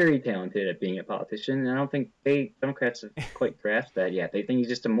very talented at being a politician, and I don't think Democrats have quite grasped that yet. They think he's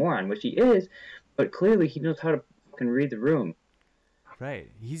just a moron, which he is, but clearly he knows how to fucking read the room.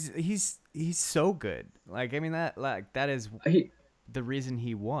 Right. He's so good. Like I mean that is He, the reason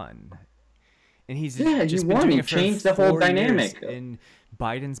he won. And he's yeah, he just been won. doing He it for changed the whole 4 years, dynamic. and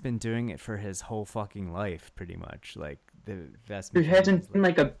Biden's been doing it for his whole fucking life, pretty much. Like the vast There majority of his hasn't been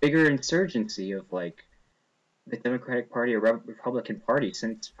life. like a bigger insurgency of like the Democratic Party or Republican Party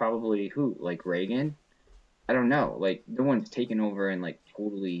since probably who, like Reagan? I don't know. Like no one's taken over and like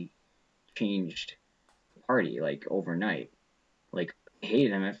totally changed the party like overnight. Like I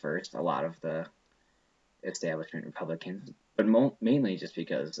hated him at first, a lot of the establishment Republicans, but mainly just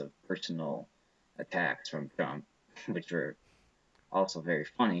because of personal attacks from Trump, which were also very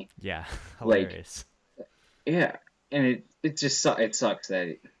funny. Yeah, Like hilarious. yeah, and it just it sucks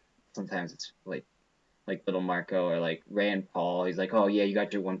that sometimes it's like little Marco or like Rand Paul. He's like, oh yeah, you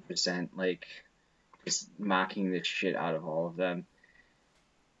got your 1%, like just mocking the shit out of all of them.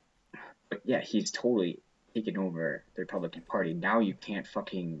 But yeah, he's totally taken over the Republican Party. Now you can't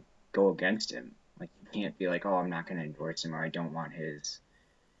fucking go against him. Like you can't be like, oh, I'm not gonna endorse him or I don't want his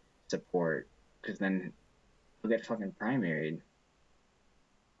support, because then he'll get fucking primaried.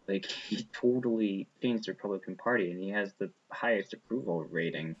 Like he totally changed the Republican Party, and he has the highest approval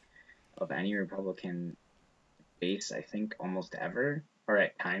rating of any Republican base, I think, almost ever. Or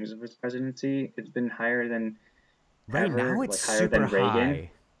at times of his presidency, it's been higher than Right now ever, it's like higher super than Reagan.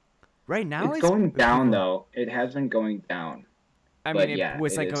 high. Right now It's is going down people. though. It has been going down, I mean, but it yeah,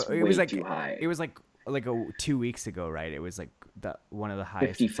 was it like is it was way too it high. was like 2 weeks ago, right? It was like the one of the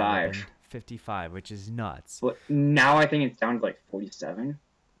highest it's ever 55. been, 55, which is nuts. But now I think it's down to like 47.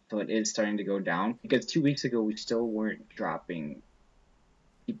 So it is starting to go down because 2 weeks ago we still weren't dropping,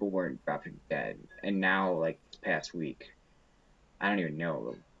 people weren't dropping dead. And now, like this past week, I don't even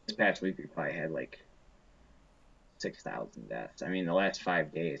know. This past week we probably had like 6,000 deaths. I mean, the last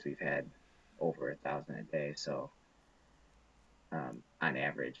 5 days we've had over 1,000 a day. So on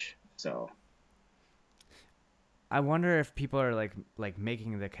average. So I wonder if people are like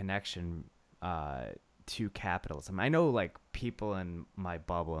making the connection uh, to capitalism. I know like people in my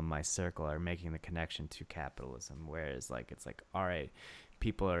bubble in my circle are making the connection to capitalism, whereas like it's like all right,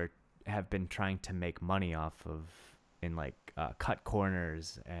 people are have been trying to make money off of in like cut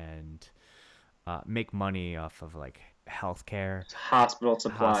corners and make money off of like healthcare, hospital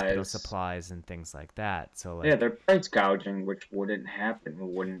hospital supplies. supplies, and things like that. So Yeah, like they're price gouging, which wouldn't happen. We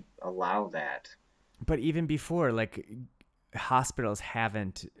wouldn't allow that. but even before like hospitals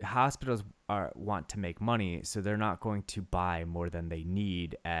are want to make money, so they're not going to buy more than they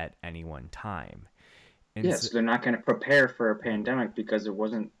need at any one time. And Yes, so, yeah, so they're not going to prepare for a pandemic because there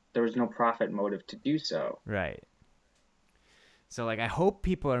was no profit motive to do so. right. So like I hope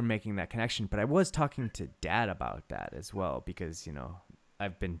people are making that connection, but I was talking to dad about that as well because,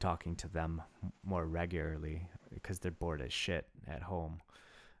 I've been talking to them more regularly because they're bored as shit at home.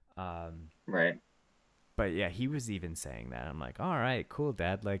 Um Right. but yeah, he was even saying that. I'm like, all right, cool,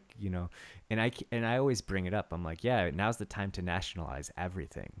 dad. Like, and I always bring it up. I'm like, yeah, now's the time to nationalize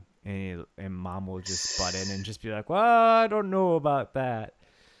everything. And mom will just butt in and just be like, well, I don't know about that.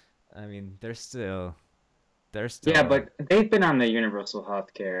 I mean, they're Yeah, still. but they've been on the universal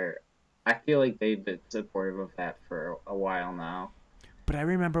health care. I feel like they've been supportive of that for a while now. But I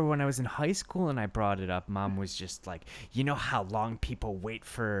remember when I was in high school and I brought it up, mom was just like, you know how long people wait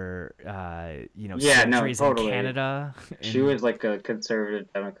for, Yeah, no, surgeries in totally. Canada, She and was like a conservative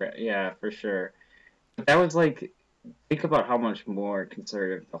Democrat. Yeah, for sure. But that was like, think about how much more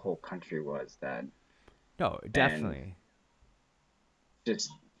conservative the whole country was then, no, and definitely. just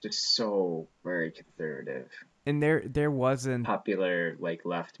just so very conservative, And there wasn't popular like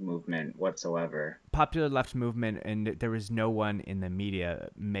left movement whatsoever. popular left movement, and there was no one in the media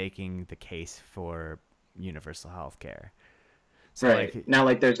making the case for universal health care. So Right. like, Not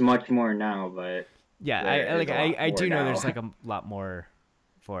like there's much more now, but yeah, there is a lot I more do know now. there's like a lot more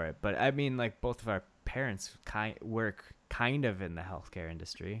for it, but I mean like both of our parents work kind of in the healthcare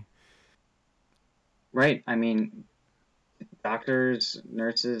industry. Right. I mean, doctors,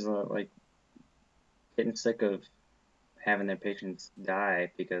 nurses, like getting sick of having their patients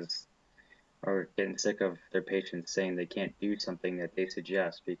die because, or getting sick of their patients saying they can't do something that they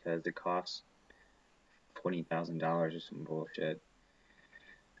suggest because it costs $20,000 or some bullshit.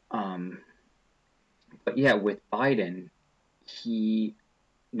 Um, but yeah, with Biden, he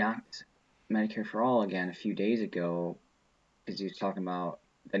knocked Medicare for all again a few days ago because he was talking about.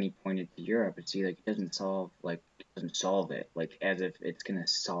 Then he pointed to Europe and see like it doesn't solve it, like as if it's gonna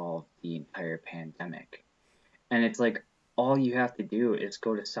solve the entire pandemic. And it's like, all you have to do is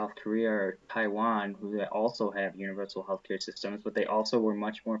go to South Korea or Taiwan, who also have universal healthcare systems, but they also were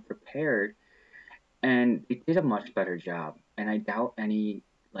much more prepared and they did a much better job. And I doubt any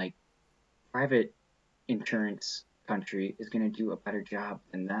like private insurance country is going to do a better job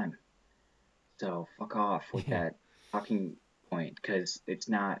than them. So fuck off with Yeah. that talking point because it's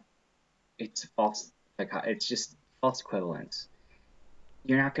not. It's false. Like it's just false equivalence.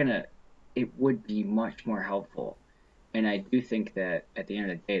 You're not gonna. It would be much more helpful, and I do think that at the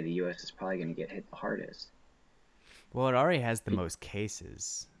end of the day, the U.S. is probably going to get hit the hardest. Well, it already has the most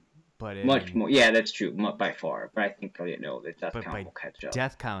cases, but Much more. Yeah, that's true by far. But I think the death count by will catch up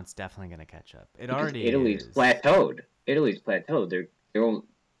death count's definitely going to catch up. It because already Italy's is. plateaued. Italy's plateaued. They'll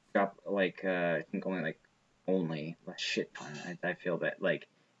drop like I think only a shit ton. I feel that like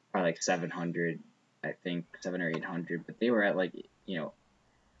probably like 700. I think 700 or 800, but they were at like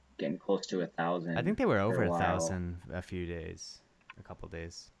getting close to a I think thousand they were for over a a while. thousand a few days, a couple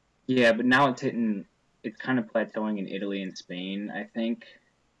days. Yeah, but now it's hitting. It's kind of plateauing in Italy and Spain. I think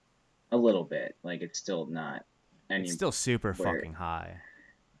a little bit. Like it's still not It's still super anywhere. fucking high.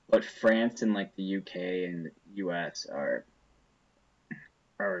 But France and like the UK and the US are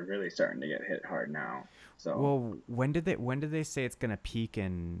really starting to get hit hard now. So Well, when did they say it's going to peak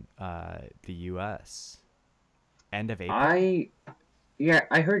in the US? End of April? I yeah,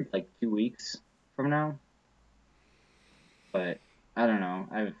 I heard like 2 weeks from now, but I don't know.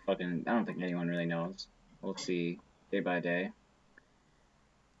 I don't think anyone really knows. We'll see day by day.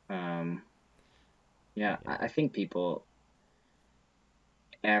 Um yeah, Yeah. I think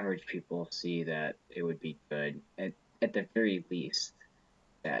average people see that it would be good at the very least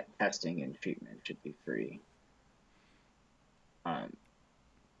that testing and treatment should be free. Um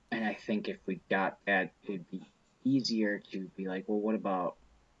and I think if we got that, it'd be easier to be like, well, what about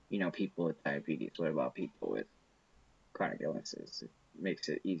people with diabetes? What about people with chronic illnesses? It makes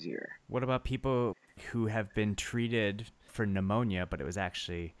it easier. What about people who have been treated for pneumonia, but it was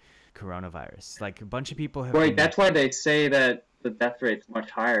actually coronavirus? Like a bunch of people have Right. been. That's why they say that the death rate's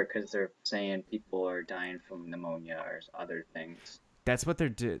much higher because they're saying people are dying from pneumonia or other things. That's what they're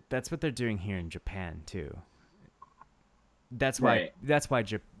doing here in Japan too. That's why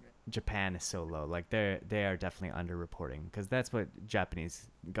Right. Japan is so low. Like they are definitely underreporting because that's what Japanese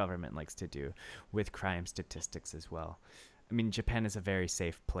government likes to do with crime statistics as well. I mean, Japan is a very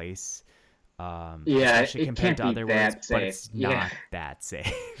safe place, Yeah, especially it compared can't to be other worlds, that but safe. it's Yeah. not that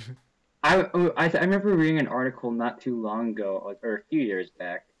safe. I remember reading an article not too long ago, or a few years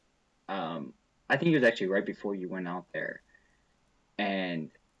back. Um, I think it was actually right before you went out there, and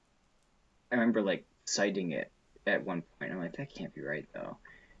I remember like citing it at one point. I'm like, that can't be right though.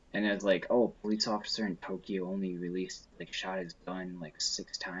 And it was like, oh, a police officer in Tokyo only released like shot his gun like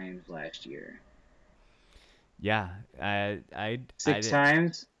 6 times last year. Yeah, Six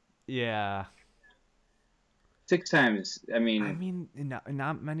times? yeah. 6 times. I I mean, mean,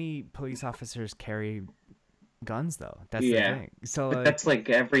 not many police officers carry guns though. That's the yeah, thing. So but that's like,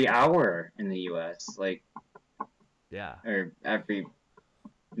 like every hour in the U.S. Like yeah. or every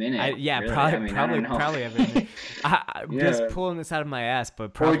minute, Yeah, really. I mean, I don't know. probably every minute. I'm just Yeah, pulling this out of my ass, but or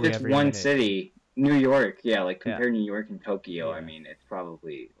probably just every one minute. city, New York. Yeah, like Yeah, compare New York and Tokyo. I yeah. mean, it's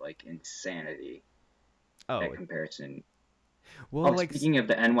probably like insanity that Oh, comparison. well, Oh, like, speaking of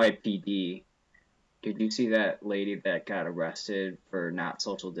the NYPD, did you see that lady that got arrested for not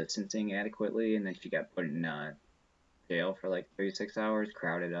social distancing adequately, and then she got put in jail for like 36 hours,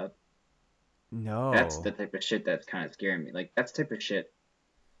 crowded up? That's the no. type of shit that's kind of scaring me. Like that's the type of shit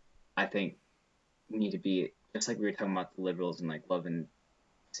I think need to be just like we were talking about the liberals and like loving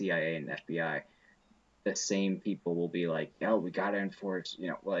CIA and FBI. The same people will be like, "Yo, we gotta enforce,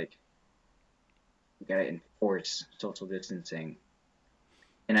 like we gotta enforce social distancing."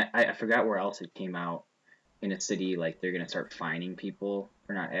 And I forgot where else it came out in a city like they're gonna start fining people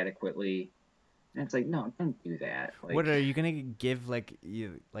for not adequately. And it's like, no, don't do that. What Like, are you gonna give like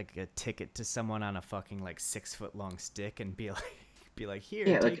a ticket to someone on a fucking like 6 foot long stick and be like, be like, here,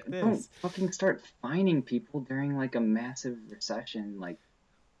 yeah, like take don't this. fucking start fining people during like a massive recession, like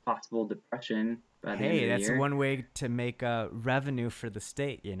possible depression by the end of Hey, the that's year. one way to make revenue for the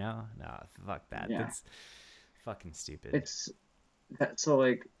state. You know? No, fuck that. Yeah, That's fucking stupid. it's that. So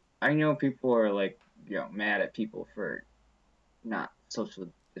like, I know people are like, mad at people for not social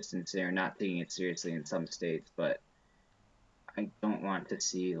distancing or not taking it seriously in some states, but I don't want to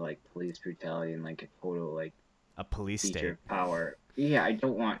see like police brutality and like a total like A police seizure state. of power. Yeah, I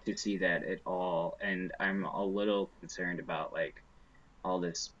don't want to see that at all, and I'm a little concerned about like all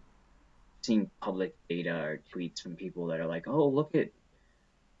this seeing public data or tweets from people that are like, "Oh, look at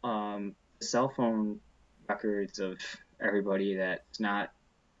the cell phone records of everybody that's not,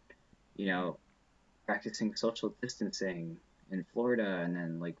 you know, practicing social distancing in Florida, and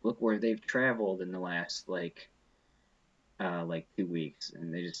then like look where they've traveled in the last like 2 weeks,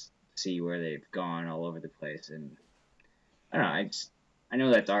 and they just see where they've gone all over the place, and I don't know, I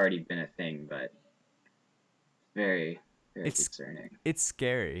know that's already been a thing, but very very It's concerning. it's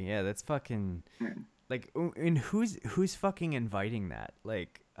scary. Yeah, that's fucking Hmm. like and who's fucking inviting that?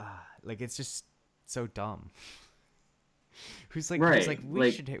 Like it's just so dumb. Who's like Right, like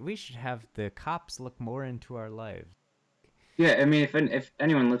we should have the cops look more into our lives. yeah, I mean if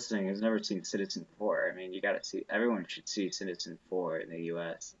anyone listening has never seen Citizen 4, I mean you gotta see, everyone should see Citizen 4 in the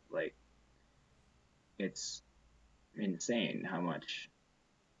US. Like it's insane how much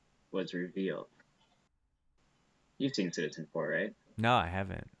was revealed. You've seen Citizen 4, right? No, I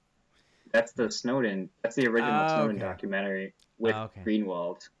haven't. That's the original Oh, Snowden okay. documentary with Oh, okay.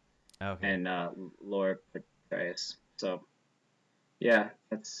 Greenwald Okay. and Laura Patrice. So yeah,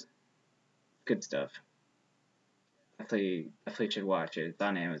 that's good stuff. Definitely should watch it. It's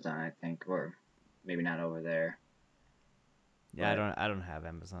on Amazon, I think, or maybe not over there, Yeah, but I don't have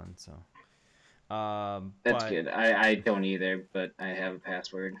Amazon, so that's but good. I don't either, but I have a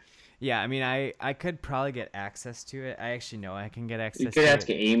password. yeah, I mean I could probably get access to it. I actually know I can get You access could to ask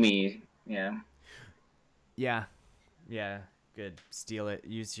it. Amy. Yeah, Yeah. Yeah, good. Steal it.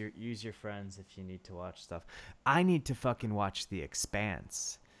 Use your friends if you need to watch stuff. I need to fucking watch The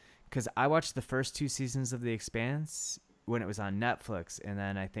Expanse cuz I watched the first 2 seasons of The Expanse when it was on Netflix, and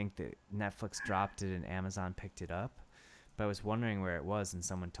then I think that Netflix dropped it and Amazon picked it up. But I was wondering where it was, and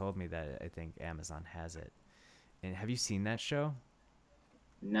someone told me that I think Amazon has it. And have you seen that show?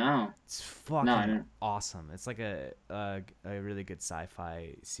 no, It's no, I fucking don't. awesome. It's like a really good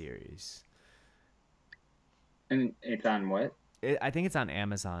sci-fi series. And it's on what? I think it's on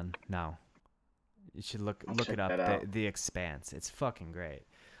Amazon now. You should I'll look it check that up. out. The Expanse. It's fucking great.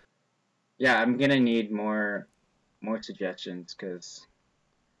 Yeah, I'm gonna need more suggestions because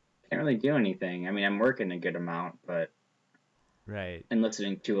I can't really do anything. I mean, I'm working a good amount, but Right. and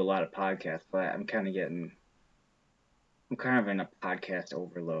listening to a lot of podcasts, but I'm kind of in a podcast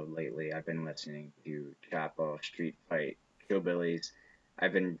overload lately. I've been listening to Chapo, Street Fight, Hillbillies.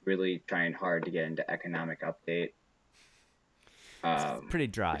 I've been really trying hard to get into Economic Update, It's um, pretty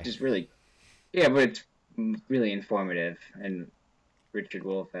which dry. is really, yeah, but it's really informative. And Richard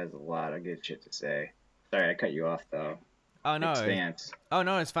Wolff has a lot of good shit to say. Sorry, I cut you off though. Oh no. Expanse. Oh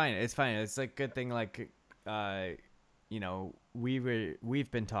no, it's fine. It's fine. It's like good thing uh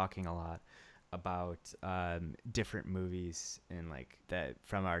we've been talking a lot about different movies and like that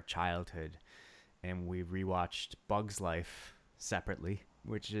from our childhood, and we rewatched Bugs Life separately,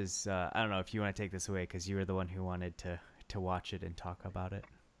 which is I don't know if you want to take this away cuz you were the one who wanted to watch it and talk about it.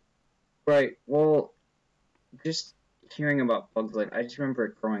 Right. Well, just hearing about Bugs Life, I just remember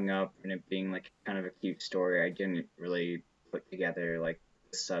growing up and it being like kind of a cute story. I didn't really put together like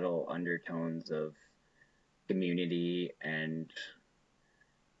the subtle undertones of community and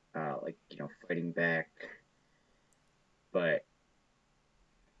like fighting back. But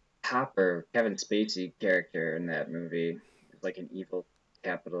Hopper, Kevin Spacey character in that movie, is like an evil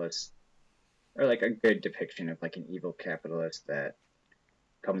capitalist, or like a good depiction of like an evil capitalist that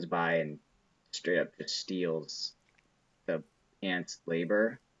comes by and straight up just steals the ants'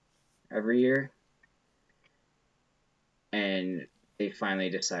 labor every year, and they finally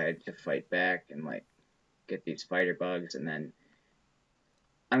decide to fight back and like get these spider bugs. And then,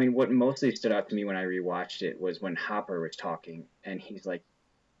 I mean, what mostly stood out to me when I rewatched it was when Hopper was talking, and he's like,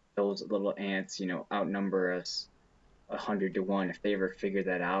 "Those little ants, outnumber us 100 to 1. If they ever figure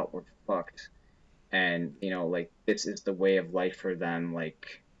that out, we're fucked." And like this is the way of life for them,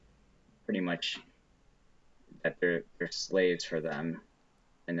 like pretty much that they're slaves for them,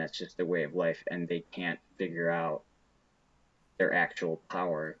 and that's just the way of life, and they can't figure out their actual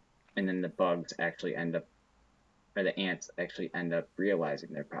power. And then the bugs actually end up, or the ants actually end up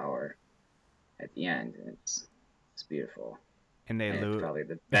realizing their power at the end, and it's beautiful. And they And it's lose. probably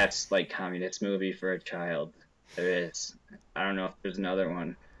the best like communist movie for a child there is. I don't know if there's another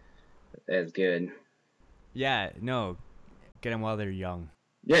one as good. Yeah, no, get them while they're young.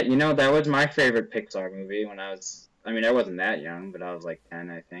 Yeah, that was my favorite Pixar movie when I was. I mean, I wasn't that young, but I was like 10,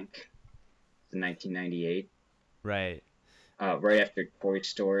 I think. It's in 1998, Right. right after Toy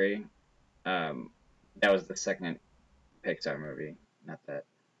Story. Um, that was the second Pixar movie. Not that,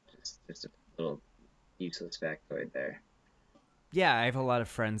 just a little useless factoid there. Yeah, I have a lot of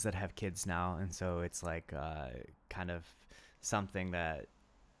friends that have kids now, and so it's like kind of something that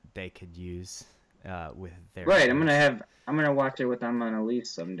they could use with their Right, kids. I'm gonna watch it with them on a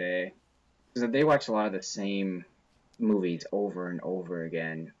lease someday because they watch a lot of the same movies over and over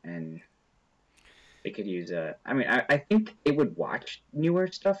again, and they could use a. I mean, I think they would watch newer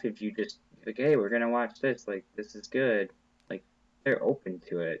stuff if you just like, hey, we're gonna watch this. Like, this is good. Like, they're open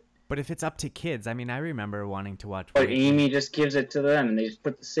to it. But if it's up to kids, I mean, I remember wanting to watch But Wayne. Amy just gives it to them, and they just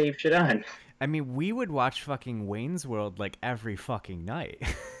put the safe shit on. I mean, we would watch fucking Wayne's World like every fucking night.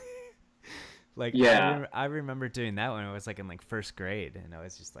 Like Yeah, I remember doing that when I was like in like first grade, and I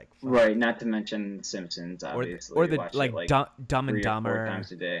was just like, fuck. right. Not to mention The Simpsons. Or Obviously, the watch it like like Dumb and 3 or 4 times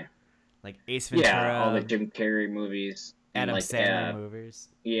Dumber, a day. like Ace Yeah, all the Ventura, Jim Carrey movies and Adam like Sandler movies.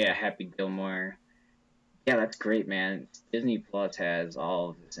 yeah, Happy Gilmore. Yeah, that's great, man. Disney Plus has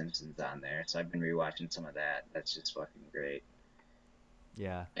all of The Simpsons on there, so I've been rewatching some of that. That's just fucking great.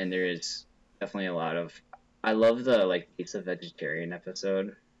 Yeah, And there is definitely a lot of. I love the like Lisa Vegetarian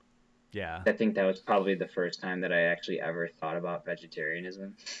episode. yeah, I think that was probably the first time that I actually ever thought about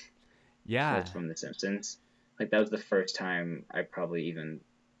vegetarianism. Was yeah, from The Simpsons. Like that was the first time I probably even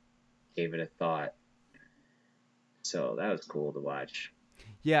gave it a thought. So that was cool to watch.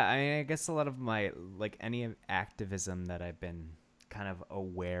 yeah. I mean, I guess a lot of my like any activism that I've been kind of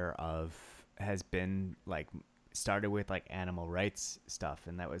aware of has been like started with like animal rights stuff,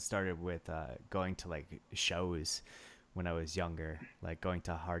 and that was started with going to like shows when I was younger, like going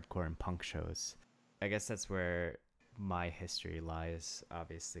to hardcore and punk shows. I guess that's where my history lies,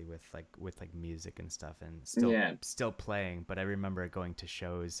 obviously with like music and stuff, and Yeah, still playing. But I remember going to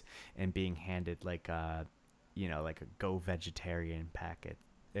shows and being handed like like a go vegetarian packet,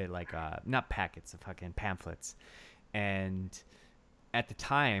 like not packets of fucking pamphlets, and at the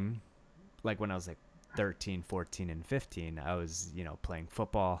time, like when I was like 13, 14, and 15, I was, playing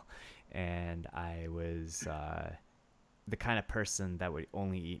football, and I was the kind of person that would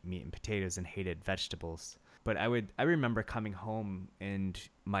only eat meat and potatoes and hated vegetables. But I remember coming home, and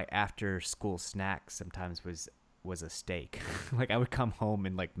my after school snack sometimes was a steak. Like I would come home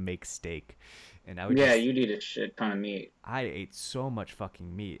and like make steak, and I would yeah, just you'd eat a shit ton of meat. I ate so much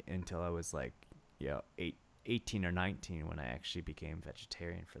fucking meat until I was like, 18 or 19 when I actually became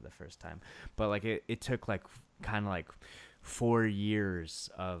vegetarian for the first time. But like it took like kind of like 4 years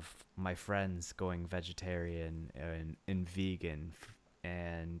of my friends going vegetarian and vegan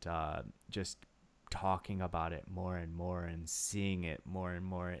and just talking about it more and more and seeing it more and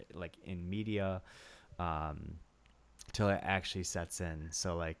more like in media um, till it actually sets in.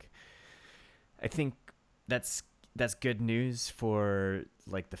 So like I think that's that's good news for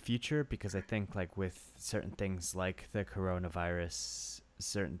like the future, because I think like with certain things like the coronavirus,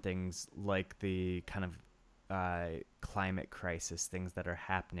 certain things like the kind of climate crisis, things that are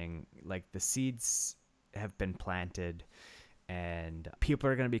happening, like the seeds have been planted, and people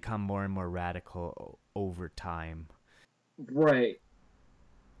are going to become more and more radical over time, Right.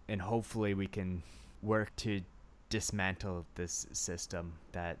 and hopefully we can work to dismantle this system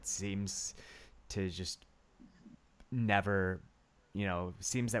that seems to just never,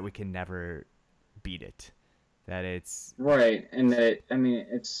 seems that we can never beat it. That it's Right. And that I mean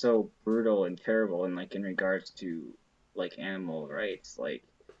it's so brutal and terrible and like in regards to like animal rights, like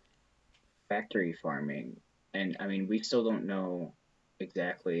factory farming. And I mean we still don't know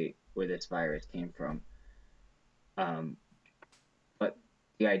exactly where this virus came from. Um, but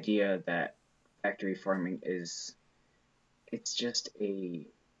the idea that factory farming is it's just a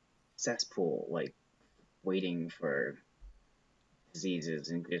cesspool like waiting for diseases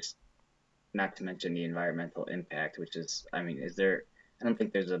and just not to mention the environmental impact, which is, I mean, is there, I don't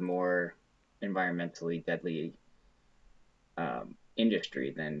think there's a more environmentally deadly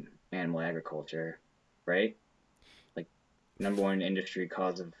industry than animal agriculture, right? Like, number one industry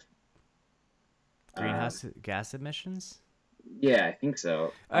cause of, uh, greenhouse gas emissions. yeah, I think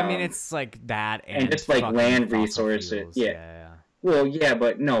so. I mean, it's like that And and just like fucking land fossil resources, fuels. yeah. Yeah, yeah. Well, yeah,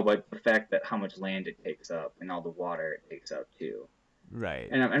 but no, but the fact that how much land it takes up and all the water it takes up too. Right.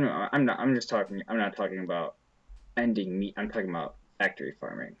 And I'm not, I'm just talking, I'm not talking about ending meat. I'm talking about factory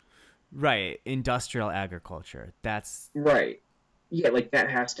farming. Right. Industrial agriculture. That's Right. Yeah, like that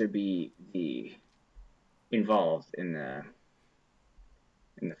has to be the involved in the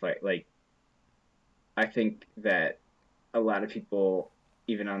fight. Like I think that a lot of people,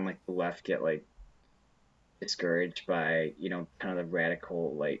 even on like the left, get like discouraged by kind of the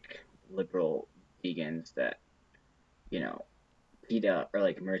radical like liberal vegans that you know PETA or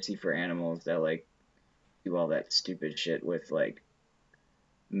like Mercy for Animals that like do all that stupid shit with like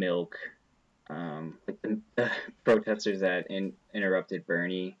milk. Like the protesters that interrupted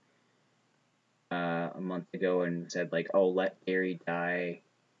Bernie a month ago and said like, "Oh, let dairy die."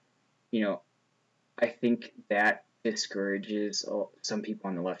 You know, I think that discourages some people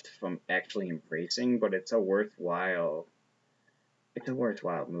on the left from actually embracing, but it's a worthwhile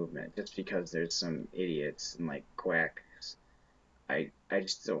movement just because there's some idiots and like quacks. I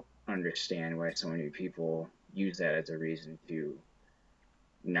just don't understand why so many people use that as a reason to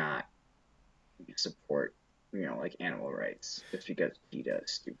not support, like animal rights just because PETA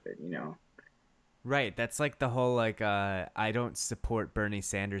is stupid. Right, that's like the whole like I don't support Bernie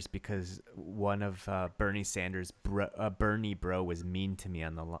Sanders because one of Bernie Sanders Bernie bro was mean to me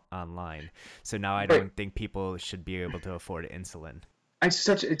on the online. So now I But don't think people should be able to afford insulin.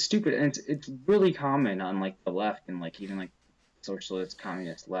 it's stupid, and it's really common on like the left and like even like socialist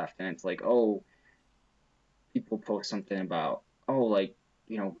communist left, and it's like, oh, people post something about, oh, like,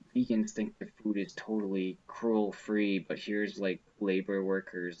 vegans think the food is totally cruel free, but here's like labor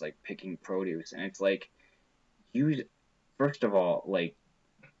workers like picking produce, and it's like, you first of all, like,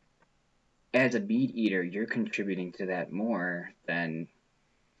 as a meat eater, you're contributing to that more than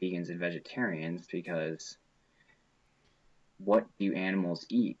vegans and vegetarians, because what do animals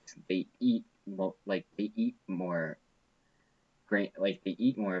eat? They eat they eat more grain, like they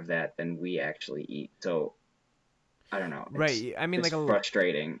eat more of that than we actually eat. So I don't know. It's Right. I mean it's like a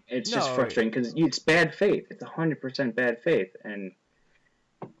frustrating. It's just no, frustrating because it's bad faith. It's 100% bad faith, and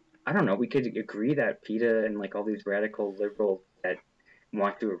I don't know. We could agree that PETA and like all these radical liberals that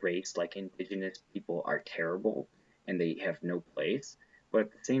want to erase like indigenous people are terrible and they have no place. But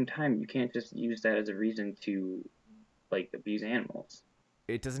at the same time, you can't just use that as a reason to like abuse animals.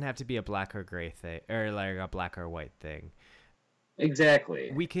 it doesn't have to be a black or gray thing or like a black or white thing.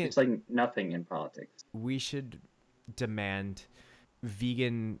 Exactly. We can It's like nothing in politics. we should demand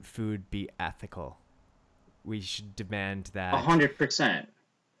vegan food be ethical. We should demand A that. 100%.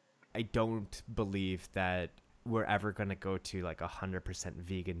 I don't believe that we're ever going to go to like 100%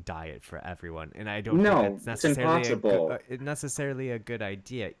 vegan diet for everyone, and I don't think No, that's it's necessarily impossible. necessarily a good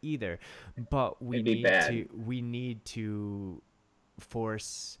idea either. But It'd be bad. we need to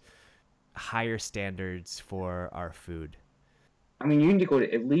force higher standards for our food. I mean, you need to go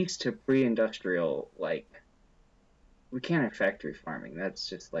to at least to pre-industrial. Like, we can't have factory farming. That's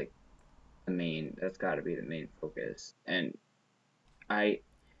just like the main. That's got to be the main focus. And I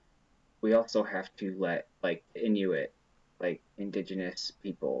we also have to let like Inuit, like indigenous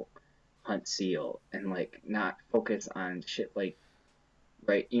people, hunt seal and like not focus on shit like,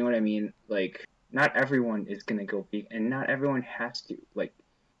 right. You know what I mean? Like, not everyone is gonna go vegan, and not everyone has to. Like,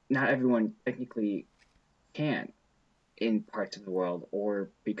 not everyone technically can in parts of the world, or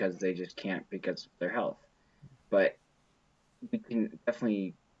because they just can't because of their health. But we can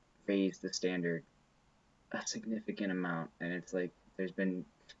definitely raise the standard a significant amount, and it's like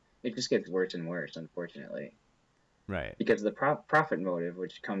it just gets worse and worse, unfortunately, Right. because of the profit motive,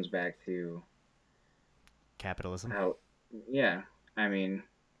 which comes back to Capitalism. how, yeah, I mean,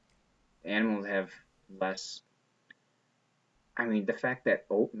 animals have less. I mean, the fact that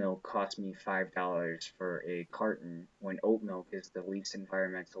oat milk cost me $5 for a carton, when oat milk is the least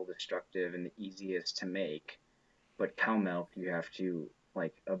environmental destructive and the easiest to make, but cow milk you have to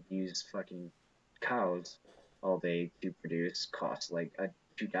like abuse fucking cows all day to produce costs like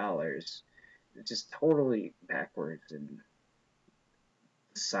 $2. It's just totally backwards and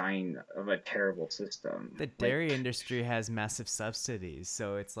sign of a terrible system. The dairy Like, industry has massive subsidies,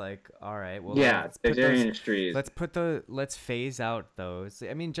 so it's like, all right, well, yeah, the dairy industry is. let's phase out those.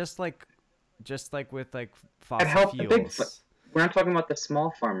 I mean, just like with like That fossil help the big. fuels. We're not talking about the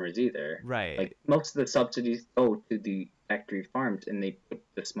small farmers either. Right. Like, most of the subsidies go to the factory farms, and they put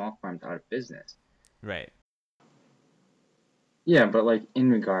the small farms out of business. Right. Yeah, but like in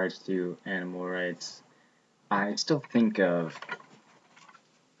regards to animal rights, I still think of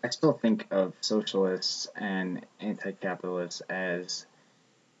I still think of socialists and anti-capitalists as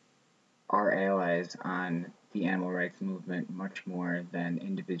our allies on the animal rights movement much more than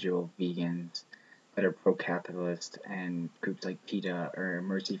individual vegans that are pro-capitalist, and groups like PETA or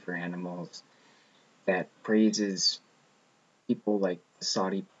Mercy for Animals that praises people like the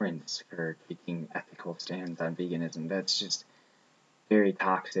Saudi prince for taking ethical stands on veganism. That's just very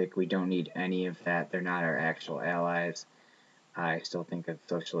toxic. We don't need any of that. They're not our actual allies. I still think of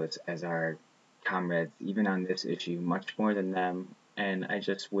socialists as our comrades, even on this issue, much more than them. And I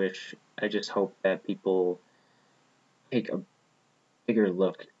just hope that people take a bigger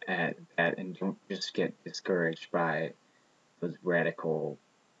look at that and don't just get discouraged by those radical,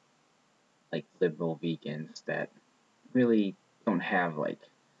 like, liberal vegans that really don't have like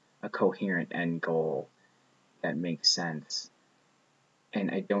a coherent end goal that makes sense.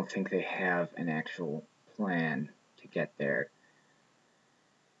 And I don't think they have an actual plan to get there.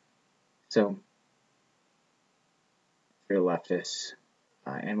 So you're a leftist,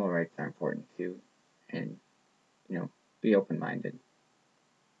 animal rights are important too, and be open minded.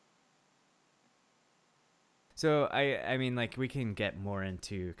 So I mean, like, we can get more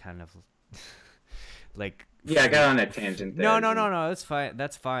into kind of like Yeah, I got on that tangent no, there. no, no, no. That's fine.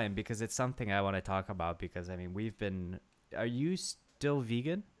 That's fine because it's something I want to talk about. Because I mean, we've been. Are you still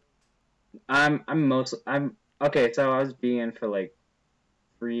vegan? I'm okay. So I was vegan for like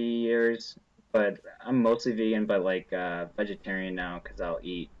 3 years, but I'm mostly vegan, but like vegetarian now because I'll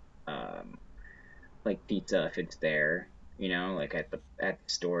eat um like pizza if it's there. Like at the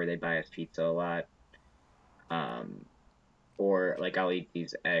store they buy us pizza a lot. Um, or like I'll eat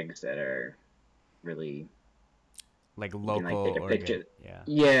these eggs that are really Like you can local like take a organ? picture. Yeah.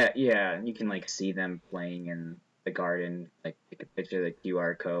 Yeah, yeah, you can like see them playing in the garden, like take a picture of the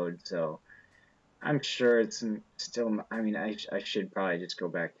QR code. So I'm sure it's still. I mean, I should probably just go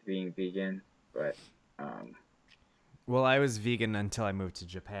back to being vegan, but um, Well, I was vegan until I moved to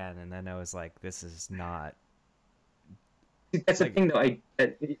Japan, and then I was like, this is not that's the like thing though.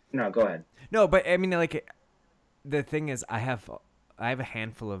 No, go ahead. no, but I mean, like, the thing is, I have a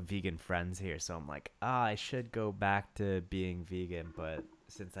handful of vegan friends here, so I'm like, I should go back to being vegan, but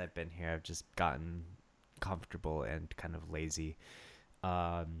since I've been here, I've just gotten comfortable and kind of lazy.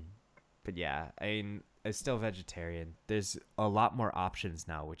 Um, but yeah, I mean, I'm still vegetarian. There's a lot more options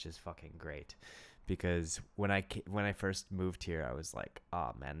now, which is fucking great. Because when I first moved here, I was like,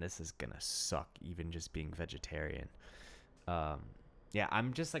 oh man, this is gonna suck. Even just being vegetarian. Um, yeah,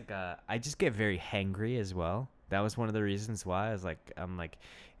 I'm just like I just get very hangry as well. That was one of the reasons why I'm like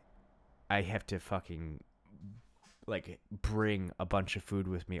I have to fucking like bring a bunch of food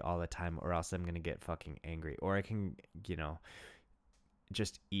with me all the time, or else I'm gonna get fucking angry. Or I can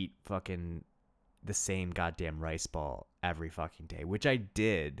just eat fucking the same goddamn rice ball every fucking day, which I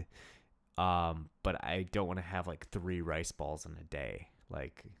did. But I don't want to have like 3 rice balls in a day.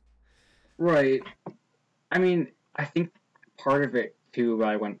 Like, Right. I mean, I think part of it too.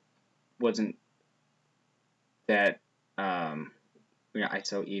 Why I went wasn't that um, I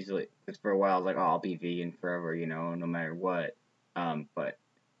so easily because for a while I was like, oh, I'll be vegan forever, no matter what. But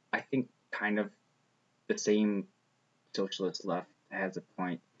I think kind of the same socialist left has a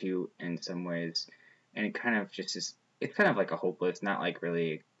point too in some ways, and it kind of just is. It's kind of like a hopeless, not like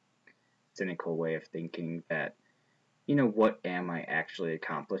really cynical way of thinking that what am I actually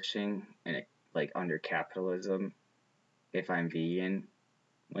accomplishing and like under capitalism if I'm vegan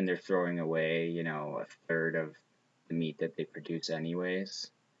when they're throwing away a third of the meat that they produce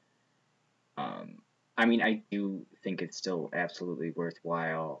anyways. Um, I mean, I do think it's still absolutely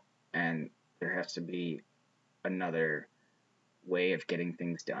worthwhile, and there has to be another way of getting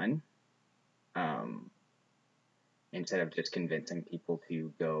things done. Um, Instead of just convincing people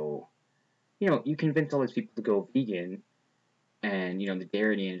to go, you convince all these people to go vegan, and the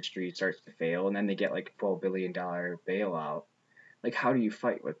dairy industry starts to fail, and then they get like a $12 billion bailout. Like, how do you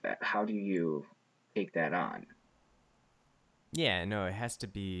fight with that? How do you take that on? yeah, no, it has to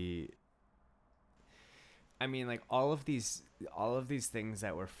be. I mean, like, all of these things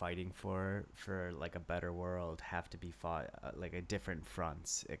that we're fighting for like a better world have to be fought like at different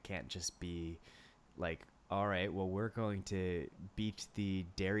fronts. It can't just be like, all right, well, we're going to beat the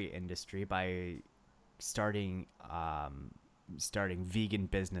dairy industry by starting starting vegan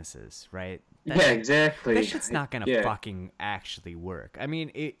businesses, right? Yeah, That exactly. shit's not gonna Yeah, fucking actually work. I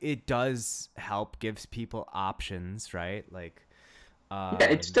mean, it does help, gives people options, right? Like, yeah.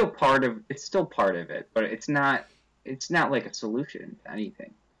 It's um, still part of it, but it's not like a solution to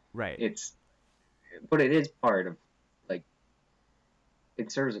anything. right. It's but it is part of like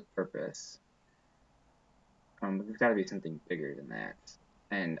it serves a purpose. But there's got to be something bigger than that,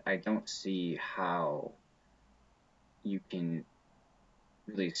 and I don't see how you can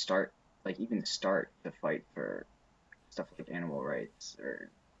really even start to fight for stuff like animal rights or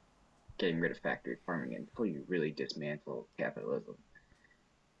getting rid of factory farming until you really dismantle capitalism.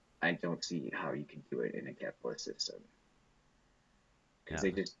 I don't see how you can do it in a capitalist system because Yeah.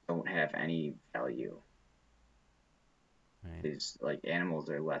 they just don't have any value. Right. These like animals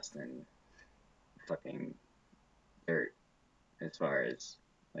are less than fucking dirt as far as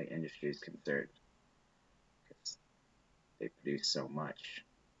like industry is concerned because they produce so much.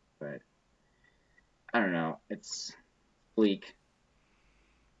 But I don't know. It's bleak,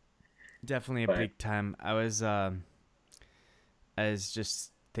 Definitely a but big time. I was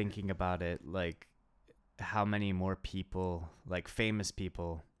just thinking about it, like how many more people, like famous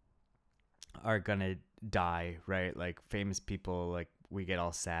people, are gonna die, right? Like famous people, like we get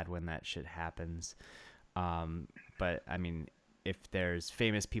all sad when that shit happens. Um, but I mean, if there's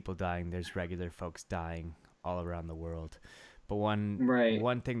famous people dying, there's regular folks dying all around the world. But one Right.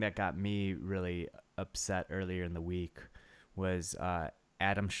 one thing that got me really upset earlier in the week was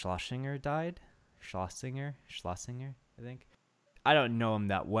Adam Schlesinger died. Schlesinger, I think. I don't know him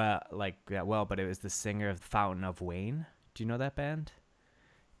that well, but it was the singer of Fountain of Wayne. Do you know that band?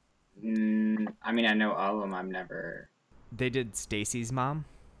 I mean, I know all of them. I've never. They did Stacy's Mom.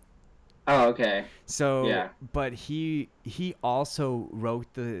 Oh, okay. So, Yeah. but he also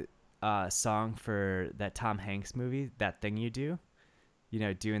wrote the song for that Tom Hanks movie, That Thing You Do. You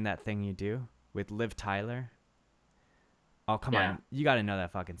know, doing that thing you do with Liv Tyler. Oh, come Yeah. on, you got to know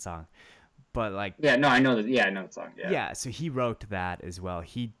that fucking song. But like, Yeah. No, I know that. Yeah, I know the song. Yeah. yeah, so he wrote that as well.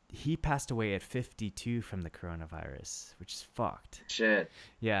 He passed away at 52 from the coronavirus, which is fucked. Shit.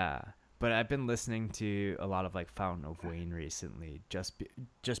 Yeah, but I've been listening to a lot of like Fountain of Wayne recently, just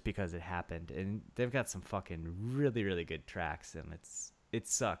because it happened, and they've got some fucking really good tracks, and it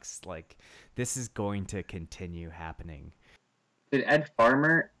sucks. Like this is going to continue happening. Did Ed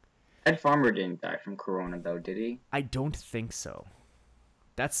Farmer? Ed Farmer didn't die from Corona though, did he? I don't think so.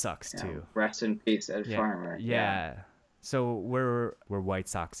 That sucks Yeah. too. Rest in peace, Ed Yeah, Farmer. Yeah. yeah. So we're White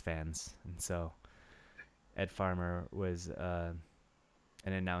Sox fans, and so Ed Farmer was an He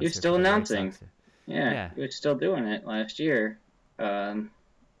was announcer for still the White announcing. Sox. Yeah, Yeah, he was still doing it last year. I think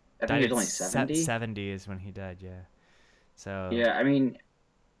died he was at only 70. 70 is when he died. Yeah. So Yeah, I mean,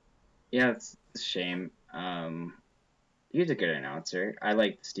 yeah, it's a shame. He was a good announcer. I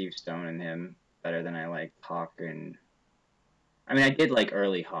liked Steve Stone and him better than I liked Hawk and. I mean, I did like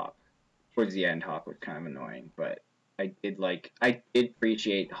early Hawk. Towards the end, Hawk was kind of annoying, but I did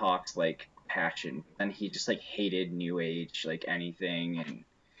appreciate Hawk's like passion. And he just like hated New Age, like anything, and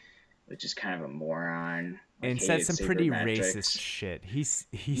was just kind of a moron. Like and said hated some pretty racist sabermetrics. shit. He said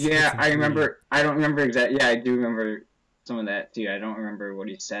Yeah, some I pretty. remember. I don't remember exactly. Yeah, I do remember some of that too. I don't remember what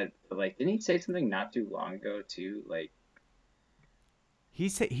he said, but like, didn't he say something not too long ago too? Like, He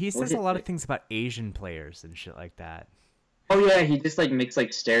what says a did? lot of things about Asian players and shit like that. Oh yeah, he just like makes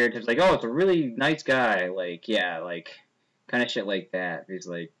like stereotypes. Like, oh, it's a really nice guy. Like, yeah, like kind of shit like that. He's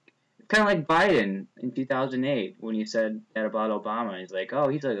like, it's kind of like Biden in 2008 when he said that about Obama. He's like, oh,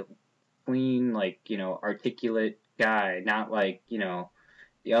 he's a clean, like articulate guy, not like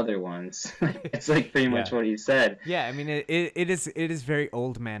the other ones. It's like pretty much Yeah. what he said. Yeah, I mean it is very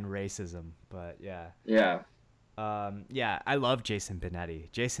old man racism, but yeah. Yeah. Yeah, I love Jason Benetti.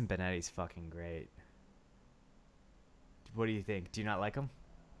 Jason Benetti's fucking great. What do you think? Do you not like him?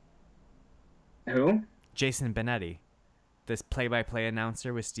 Who? Jason Benetti, this play-by-play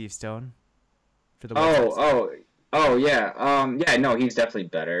announcer with Steve Stone for the White Oh, Sox. oh, oh, yeah. Yeah, no, he's definitely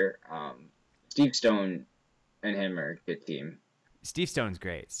better. Steve Stone and him are a good team. Steve Stone's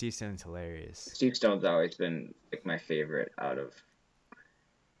great. Steve Stone's hilarious. Steve Stone's always been like my favorite out of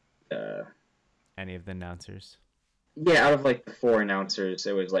the Any of the announcers? yeah, out of like the four announcers,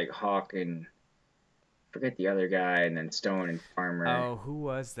 it was like Hawk and forget the other guy, and then Stone and Farmer. Oh, who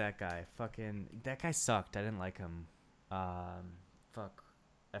was that guy? Fucking that guy sucked. I didn't like him. Fuck,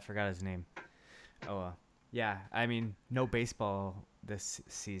 I forgot his name. Oh well. Yeah, I mean, no baseball this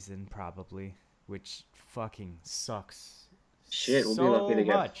season probably, which fucking sucks Shit, we'll be lucky so to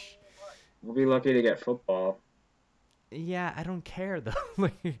get much. football. Yeah, I don't care though.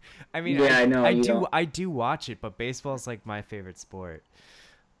 Like, I mean, Yeah, I know I you do don't. I do watch it, but baseball's like my favorite sport.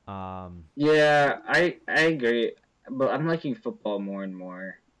 Yeah, I agree, but I'm liking football more and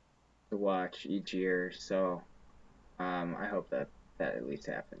more to watch each year. So I hope that that at least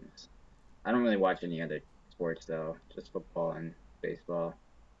happens. I don't really watch any other sports though, just football and baseball.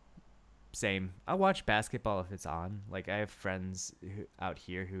 Same. I watch basketball if it's on. Like I have friends out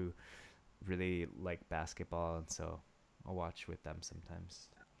here who really like basketball, and so I'll watch with them sometimes.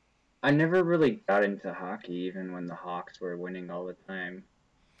 I never really got into hockey, even when the Hawks were winning all the time.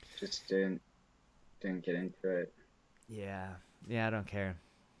 Just didn't get into it. Yeah, yeah, I don't care.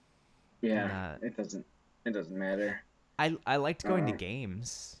 I'm Yeah, not. it doesn't matter. I liked going to Uh,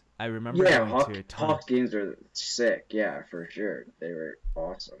 games. I remember yeah, going to a ton of, Hawks games were sick. Yeah, for sure, they were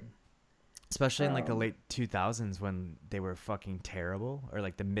awesome. especially in like the Um, late 2000s when they were fucking terrible, or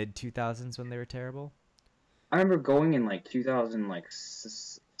like the mid 2000s when they were terrible. I remember going in like 2000 like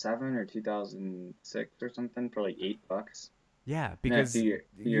seven or 2006 or something for like $8, Yeah, and then a because few you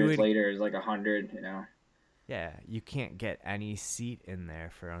years would. later it was like 100. Yeah, you can't get any seat in there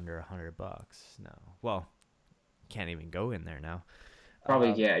for under $100. No. Well, can't even go in there now. Probably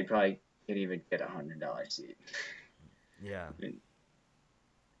Um, yeah, you probably can't even get $100 seat. yeah.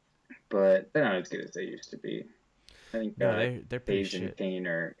 But they're not as good as they used to be. I think No, they're pretty Taves and shit. Kane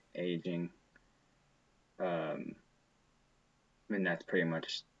are aging. I mean, that's pretty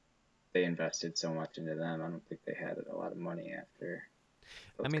much they invested so much into them. I don't think they had a lot of money after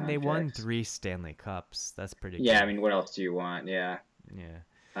I those mean, they won contracts. 3 Stanley Cups. That's pretty Yeah, I good. mean, what else do you want? Yeah. Yeah.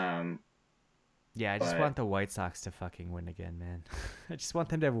 Um, Yeah, I just but want the White Sox to fucking win again, man. I just want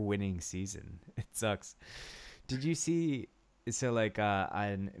them to have a winning season. It sucks. Did you see? So like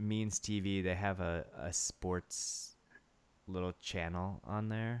on Means TV, they have a sports little channel on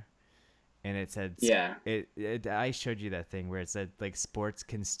there, and it said yeah, I showed you that thing where it said like sports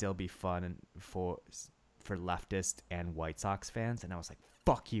can still be fun for leftist and White Sox fans, and I was like,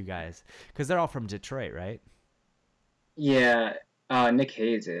 fuck you guys, because they're all from Detroit, right? yeah. Nick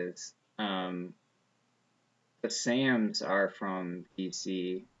Hayes is. The Sams are from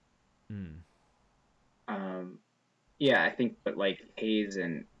DC. Mm. Um, yeah, I think, but like Hayes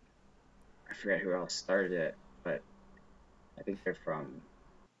and I forget who else started it, but I think they're from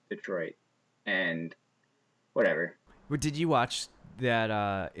Detroit. And whatever. Well, did you watch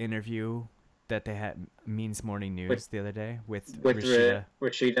that interview that they had Means Morning With News the other day with with Rashida?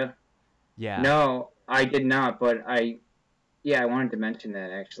 Rashida? Yeah. No, I did not, but I wanted to mention that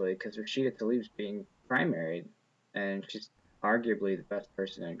actually because Rashida Tlaib's being primaried, and she's arguably the best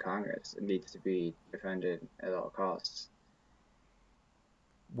person in Congress and needs to be defended at all costs.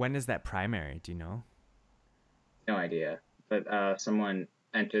 When is that primary? Do you know? No idea, but someone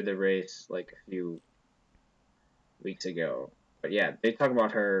entered the race like a few weeks ago. But yeah, they talk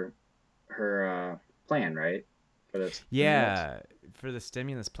about her plan, right, for this stimulus. Yeah, for the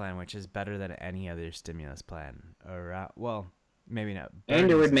stimulus plan, which is better than any other stimulus plan. Or well, maybe not. And it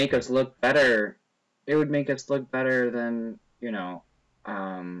Bernie's would is make good. us look better. It would make us look better than,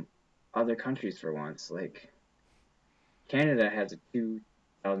 um, other countries for once. Like Canada has a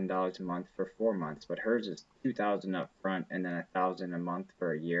 $2,000 a month for 4 months, but hers is 2,000 up front and then 1,000 a month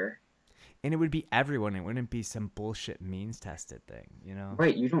for a year. And it would be everyone. It wouldn't be some bullshit means tested thing, you know?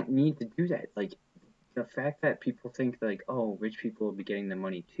 Right, you don't need to do that. Like the fact that people think like, oh, rich people will be getting the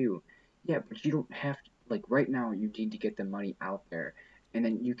money too. Yeah, but you don't have to. Like right now, you need to get the money out there, and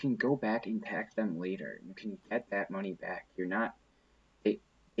then you can go back and tax them later. You can get that money back. You're not they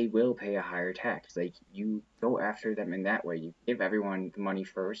they will pay a higher tax. Like you go after them in that way. You give everyone the money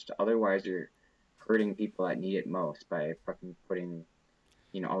first. Otherwise, you're hurting people that need it most by fucking putting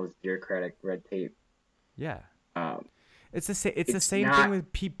all this bureaucratic red tape. Yeah. Um, It's the it's same thing not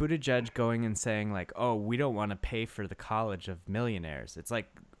with Pete Buttigieg going and saying like, "Oh, we don't want to pay for the college of millionaires." It's like,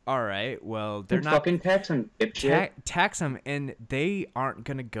 all right, well, they're not fucking tax them, dipshit. tax them, and they aren't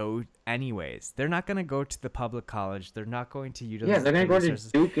gonna go anyways. They're not gonna go to the public college. They're not going to Yeah, utilize they're gonna the go to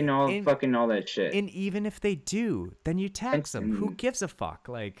resources. Duke and all And fucking all that shit. and even if they do, then you And, tax them. Who and gives a fuck?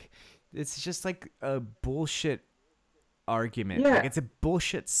 Like, it's just like a bullshit argument. Like yeah, it's a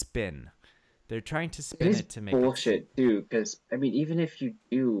bullshit spin. They're trying to it spin is it to make it. bullshit too. Because I mean, even if you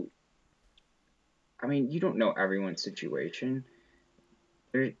do, I mean, you don't know everyone's situation.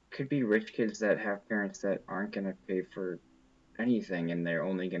 There could be rich kids that have parents that aren't gonna pay for anything, and they're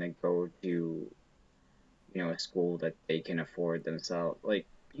only gonna go to a school that they can afford themselves. Like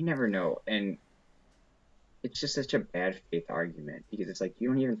you never know, and it's just such a bad faith argument because it's like you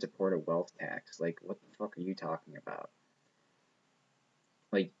don't even support a wealth tax. Like what the fuck are you talking about?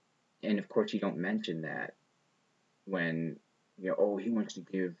 Like, and of course you don't mention that when oh, he wants to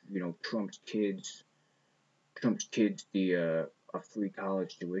give Trump's kids the a free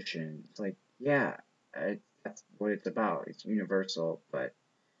college tuition. It's like, yeah, that's what it's about. It's universal, but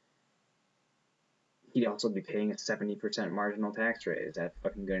he'd also be paying a 70% marginal tax rate. Is that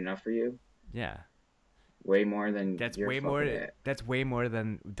fucking good enough for you? Yeah. Way more than That's you're way fucking more. it. That's way more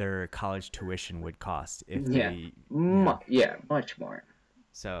than their college tuition would cost if Yeah, they, you know. yeah, much more.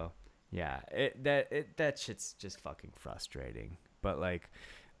 So yeah, that shit's just fucking frustrating. But like,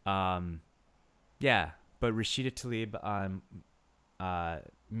 um, yeah. But Rashida Tlaib on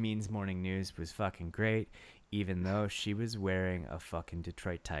Means Morning News was fucking great, even though she was wearing a fucking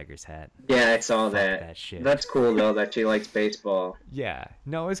Detroit Tigers hat. Yeah, I saw Fuck that. that shit. That's cool though that she likes baseball, Yeah,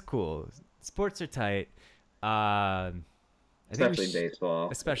 no, it's cool. Sports are tight. I think we especially baseball,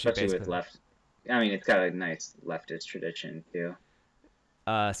 especially especially with baseball. left. I mean, it's got a nice leftist tradition too.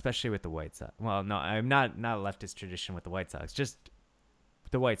 Especially with the White Sox. Well, no, I'm not a leftist tradition with the White Sox. Just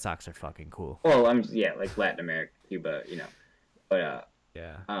the White Sox are fucking cool. Well, yeah, like Latin America, Cuba, but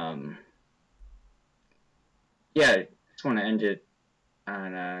Yeah. um, yeah, I just want to end it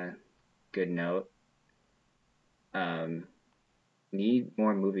on a good note. Um, need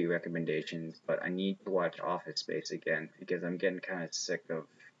more movie recommendations, but I need to watch Office Space again because I'm getting kind of sick of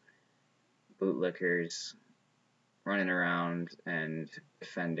bootlickers running around and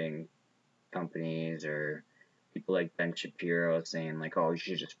defending companies or people like Ben Shapiro saying like, "Oh, you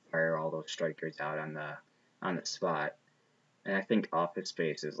should just fire all those strikers out on the spot." And I think Office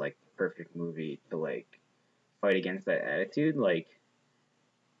Space is like the perfect movie to like fight against that attitude. Like,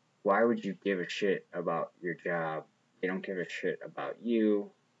 why would you give a shit about your job? They don't give a shit about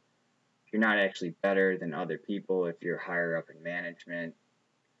you. You're not actually better than other people if you're higher up in management.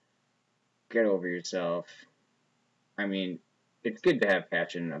 Get over yourself. I mean, it's good to have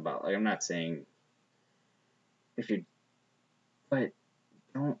passion about, like, I'm not saying if you, but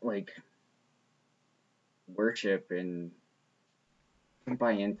don't, like, worship and don't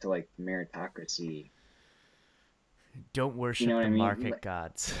buy into, like, meritocracy. Don't You worship know what the I mean? market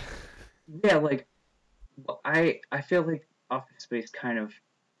gods. Yeah, like, I feel like Office Space kind of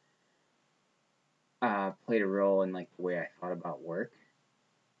played a role in, like, the way I thought about work.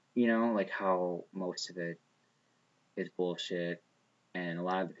 You know, like how most of it is bullshit, and a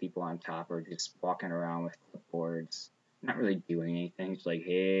lot of the people on top are just walking around with clipboards, not really doing anything. Just like,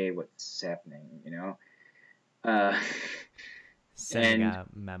 hey, what's happening? You know, uh, Sending and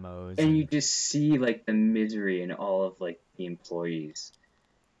out memos and you and just see like the misery in all of like the employees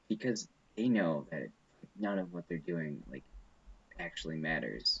because they know that none of what they're doing like actually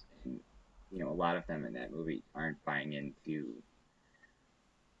matters. And you know, a lot of them in that movie aren't buying into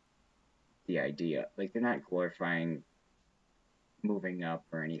the idea. Like they're not glorifying moving up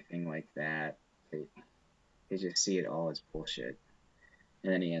or anything like that. They just see it all as bullshit.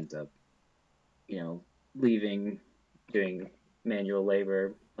 And then he ends up, you know, leaving, doing manual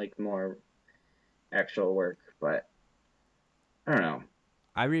labor, like more actual work. But I don't know.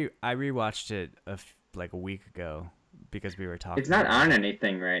 I rewatched it like a week ago because we were It's talking not about on it.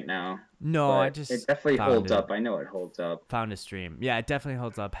 anything right now, No, I but it just definitely holds up. I know it holds up. found a stream. Yeah, it definitely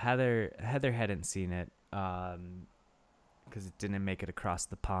holds up. Heather hadn't seen it because it didn't make it across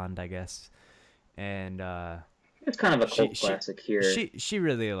the pond, I guess. And It's kind of a she cult she classic here. she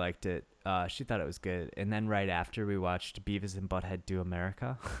really liked it. She thought it was good. And then right after we watched Beavis and Butthead Do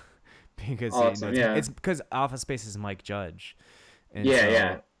America because you know Awesome. Yeah. it's because Office Space is Mike Judge, and Yeah.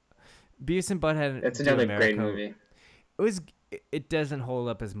 Yeah. so Beavis and Butthead That's Do another great America. movie. It doesn't hold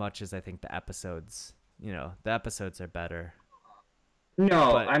up as much as I think the episodes. You know, the episodes are better,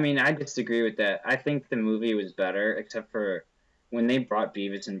 No, but I mean, I disagree with that. I think the movie was better, except for when they brought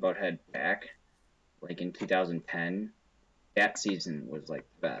Beavis and Butthead back, like in 2010. That season was like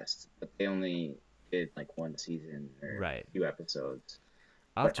the best, but they only did like one season or right. a few episodes.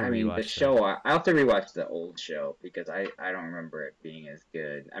 I'll have But to I mean, the rewatch that. show, I have to rewatch the old show because I don't remember it being as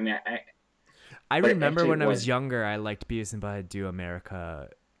good. I mean, I but it remember actually when I was was. younger, I liked Beavis and Butthead Do America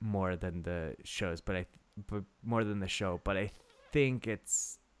more than the shows, but more than the show. But I think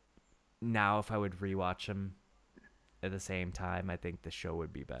it's now if I would rewatch them at the same time, I think the show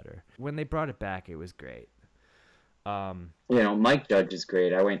would be better. When they brought it back, it was great. Um, You know, Mike Judge is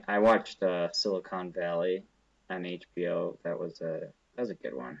great. I watched Silicon Valley on HBO. That was a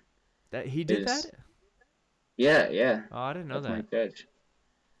good one. that he It did that. was yeah, yeah. Oh, I didn't know That's that. Mike Judge.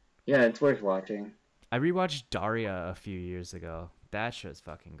 Yeah, it's worth watching. I rewatched Daria a few years ago. That show's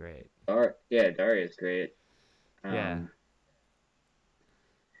fucking great. Yeah, Daria's great. Yeah. Um,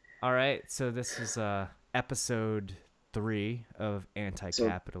 All right. So this is episode 3 of so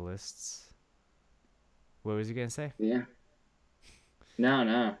Anti-Capitalists. What was you gonna say? yeah,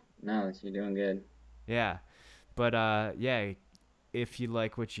 no, you're doing good. Yeah, but yeah, if you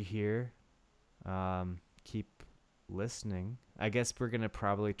like what you hear, keep listening. I guess we're gonna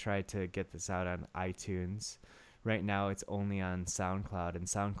probably try to get this out on iTunes. Right now, it's only on SoundCloud, and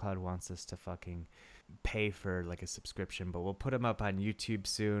SoundCloud wants us to fucking pay for like a subscription. But we'll put them up on YouTube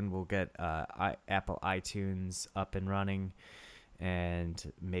soon. We'll get Apple iTunes up and running,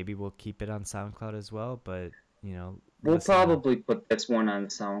 and maybe we'll keep it on SoundCloud as well. But you know, let We'll us know. probably put this one on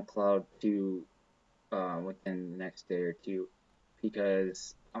SoundCloud too, within the next day or two,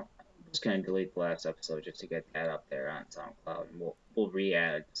 because I'm just gonna delete the last episode just to get that up there on SoundCloud, and we'll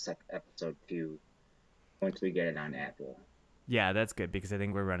re-add episode 2 once we get it on Apple. Yeah, that's good because I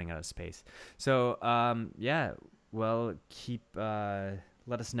think we're running out of space. So, yeah, well, keep let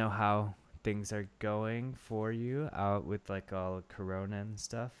us know how things are going for you out with like all Corona and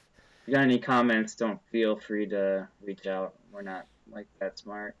stuff. If you got any comments, don't feel free to reach out. We're not like that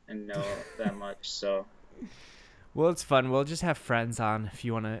smart and know that much, so Well, it's fun. We'll just have friends on if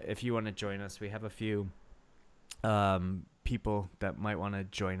you wanna join us. We have a few people that might want to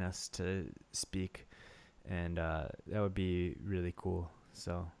join us to speak, and that would be really cool.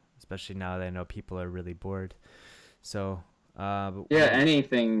 So, especially now that I know people are really bored. So, yeah,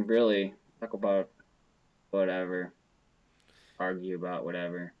 anything really. Talk about whatever, argue about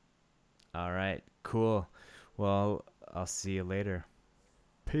whatever. all right, cool. Well, I'll see you later.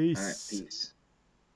 All right, Peace. peace.